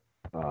 but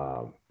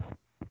a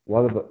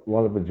lot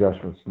of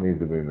adjustments need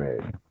to be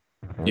made.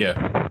 Right?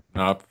 Yeah,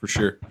 for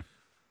sure.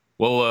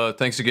 Well,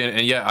 thanks again.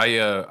 And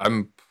yeah,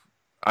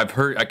 I've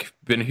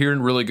been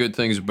hearing really good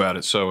things about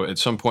it. So at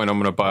some point, I'm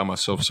going to buy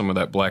myself some of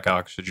that black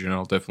oxygen.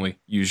 I'll definitely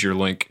use your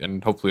link,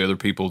 and hopefully other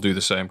people do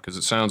the same, because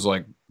it sounds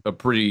like a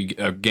pretty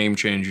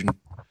game-changing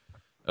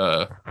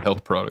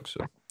health product.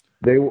 So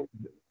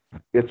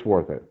it's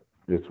worth it.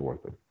 It's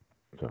worth it.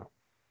 So,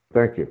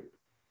 thank you.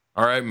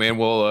 All right, man.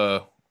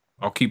 Well,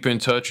 I'll keep in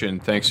touch,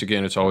 and thanks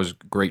again. It's always a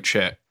great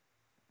chat.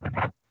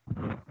 Have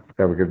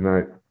a good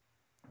night.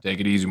 Take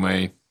it easy,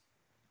 man.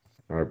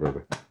 All right,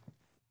 brother.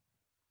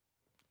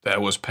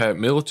 That was Pat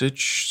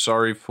Miletich.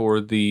 Sorry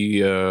for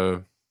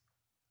the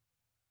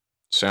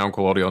sound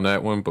quality on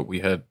that one, but we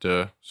had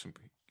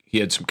he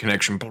had some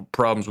connection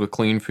problems with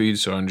Clean Feed,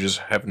 so I'm just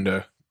having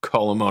to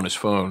call him on his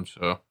phone.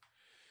 So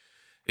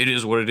it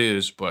is what it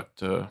is, but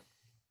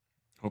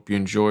hope you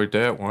enjoyed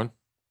that one.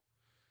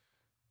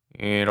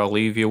 And I'll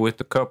leave you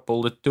with a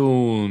couple of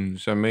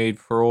tunes I made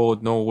for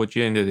old No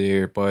Agenda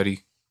there,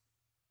 buddy.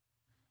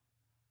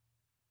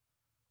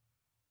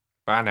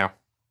 Bye now.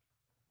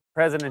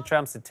 President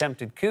Trump's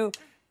attempted coup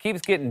keeps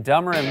getting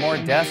dumber and more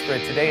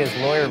desperate. Today, his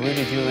lawyer,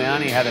 Rudy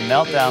Giuliani, had a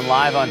meltdown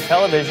live on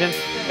television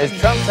as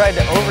Trump tried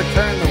to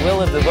overturn the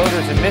will of the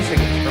voters in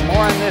Michigan. For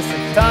more on this,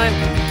 it's time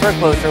for a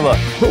closer look.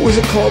 What was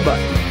it called by?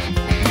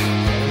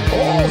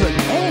 Oh my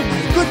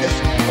goodness,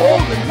 all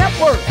the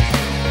networks.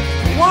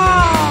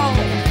 Wow.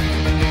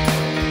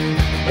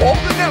 All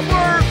the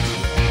networks.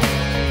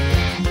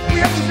 We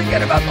have to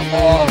forget about the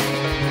law.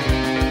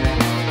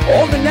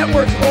 All the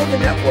networks.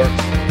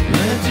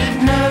 Let it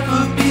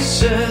never be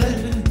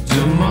said,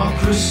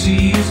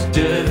 democracy is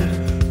dead,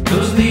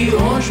 'cause the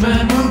orange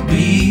man will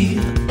be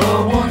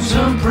a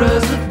one-term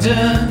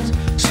president.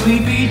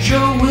 Sleepy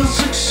Joe will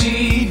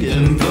succeed,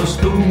 and thus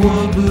the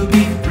world will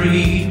be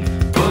free.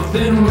 But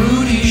then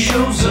Rudy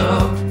shows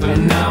up,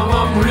 and now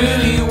I'm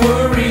really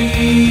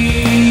worried.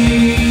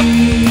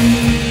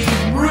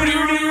 Rudy!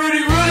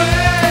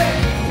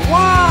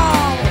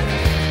 Wow.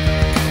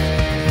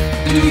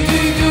 Do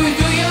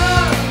ya?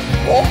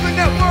 All the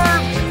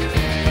networks.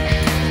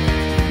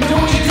 Know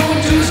what you're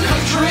doing to this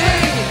country?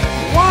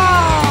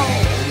 Wow.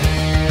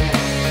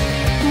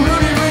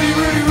 Rudy!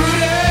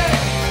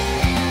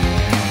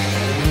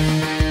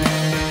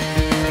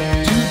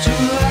 Due to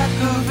lack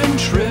of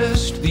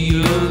interest, the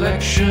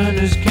election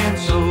is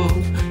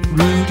cancelled.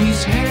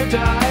 Rudy's hair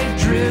dye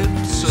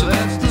dripped, so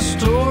that's the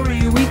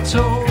story we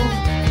told.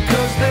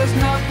 'Cause there's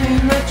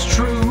nothing that's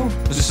true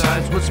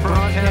besides what's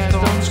broadcast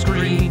on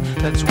screen.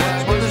 That's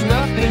why there's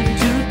nothing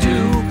to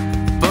do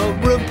but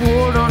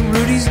report on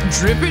Rudy's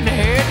dripping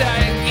hair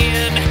dye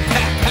again.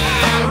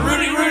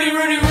 Rudy!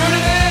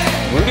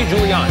 Rudy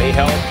Giuliani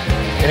held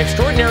an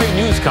extraordinary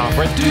news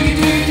conference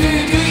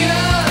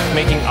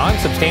making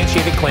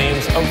unsubstantiated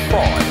claims of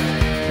fraud.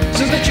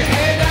 So that your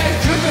hair dye is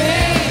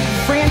dripping.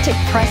 Frantic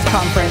press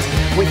conference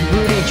with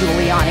Rudy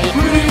Giuliani.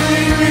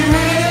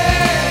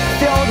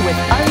 Filled with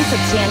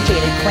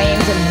unsubstantiated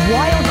claims and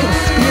wild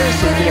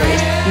conspiracy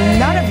theories,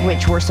 none of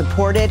which were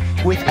supported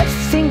with a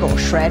single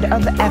shred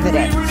of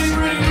evidence.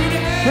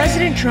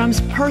 President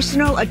Trump's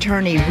personal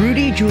attorney,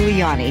 Rudy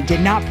Giuliani, did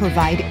not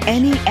provide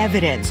any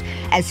evidence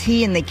as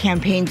he and the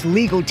campaign's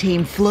legal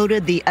team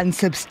floated the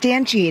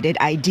unsubstantiated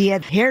idea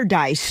of hair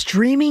dye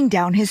streaming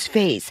down his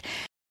face.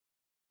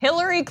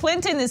 Hillary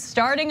Clinton is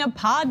starting a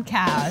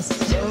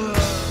podcast.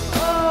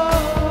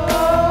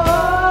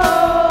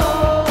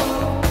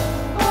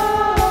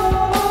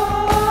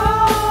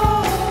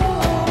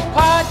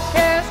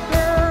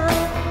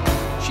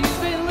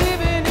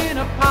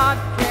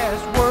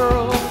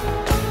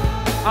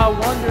 I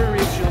wonder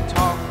if she'll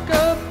talk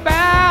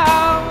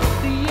about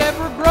the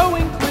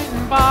ever-growing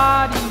Clinton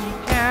body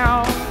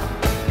count.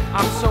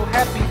 I'm so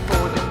happy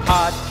for the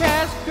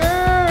podcast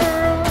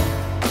girl.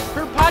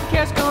 Her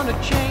podcast gonna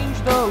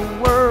change the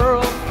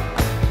world.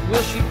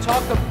 Will she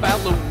talk about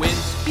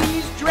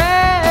Lewinsky's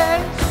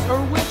dress?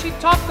 Or will she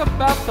talk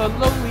about the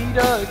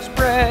Lolita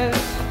Express?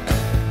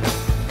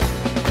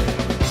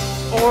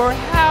 Or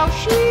how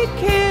she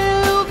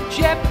killed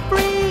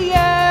Jeffrey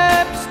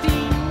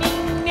Epstein?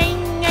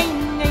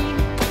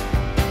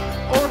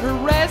 Or her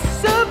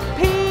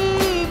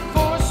recipe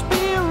for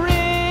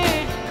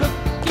spirit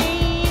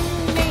cooking.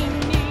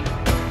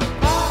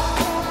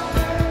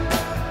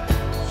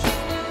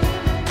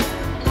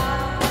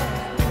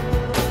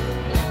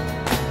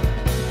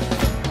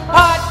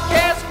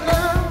 Podcast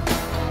girl,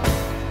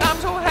 I'm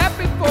so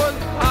happy for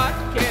the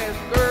podcast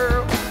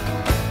girl.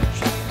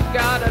 She's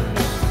got a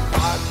new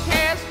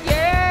podcast,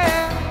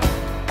 yeah.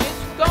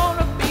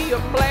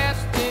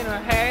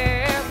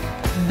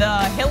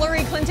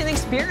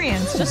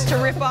 to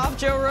rip off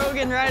Joe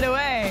Rogan right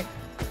away.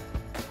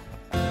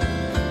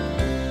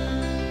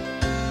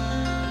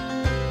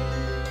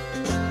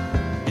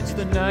 It's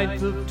the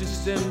 9th of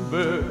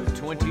December,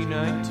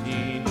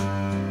 2019.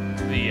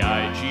 The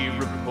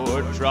IG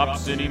report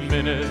drops any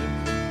minute.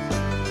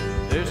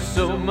 There's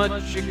so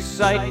much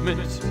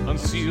excitement,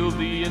 unseal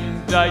the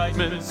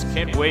indictments.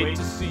 Can't wait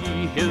to see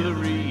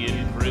Hillary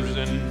in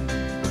prison.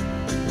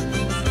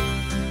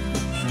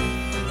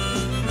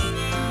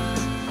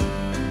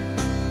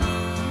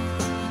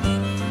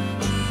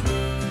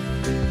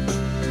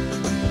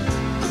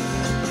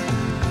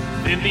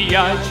 Then the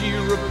IG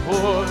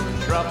report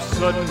drops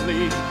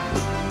suddenly,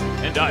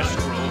 and I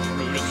scroll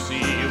through to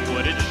see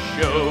what it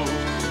shows.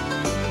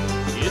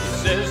 It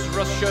says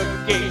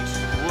Russiagate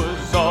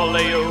was all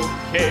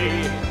A-OK,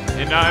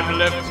 and I'm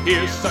left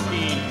here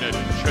sucking a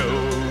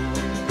choke.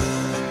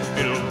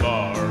 Bill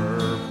Barr.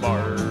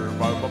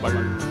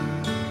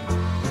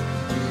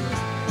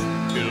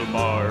 Bill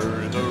Barr,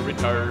 the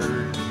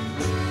retard.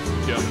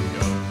 Yum.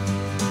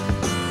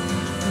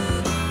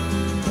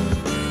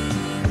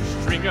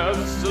 String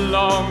us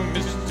along,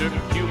 Mr.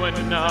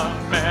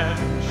 QAnon man.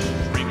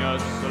 String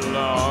us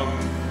along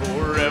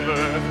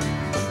forever.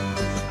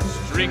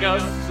 String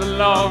us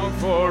along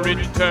for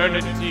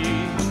eternity,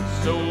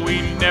 so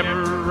we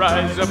never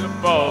rise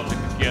up all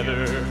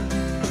together.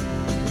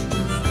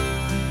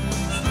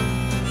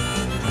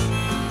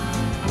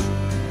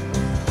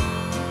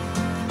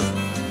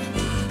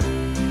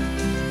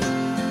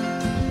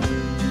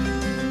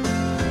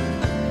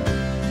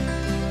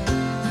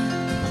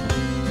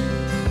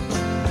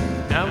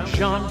 Now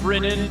John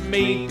Brennan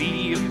may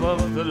be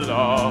above the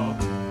law,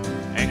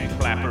 and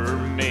Clapper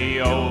may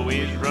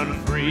always run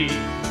free.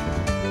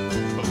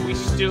 We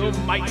still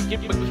might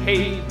get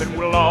McCabe, and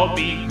we'll all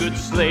be good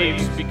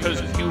slaves,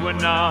 because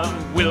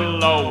QAnon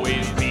will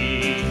always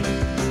be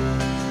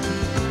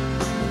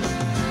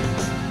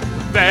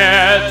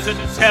there to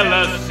tell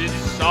us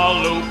it's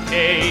all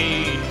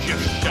okay.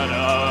 Just shut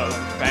up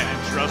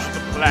and trust the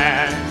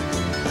plan.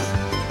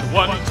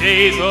 One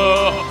day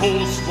the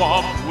whole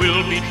swamp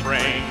will be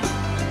trained.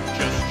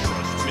 Just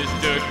trust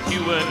Mr.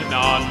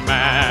 QAnon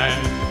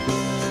man.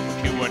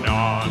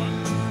 QAnon,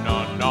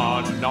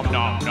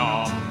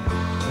 nom.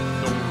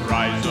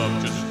 Rise up,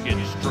 just get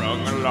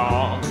strung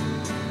along.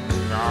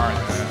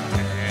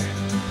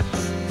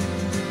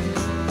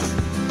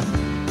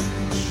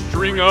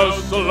 String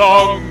us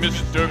along,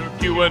 Mr.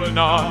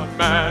 QAnon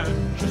man.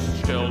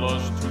 Just tell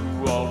us to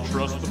all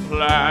trust the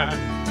plan,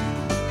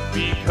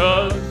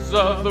 because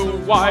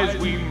otherwise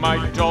we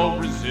might all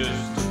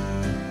resist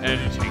and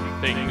take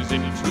things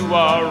into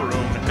our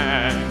own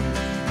hands.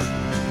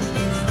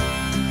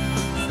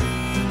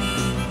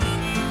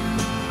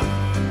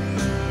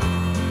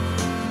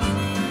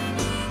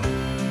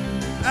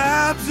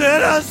 Abs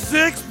in a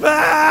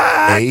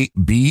six-pack!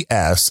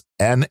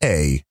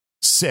 ABSNA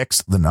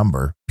 6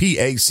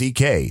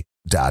 PACK.com.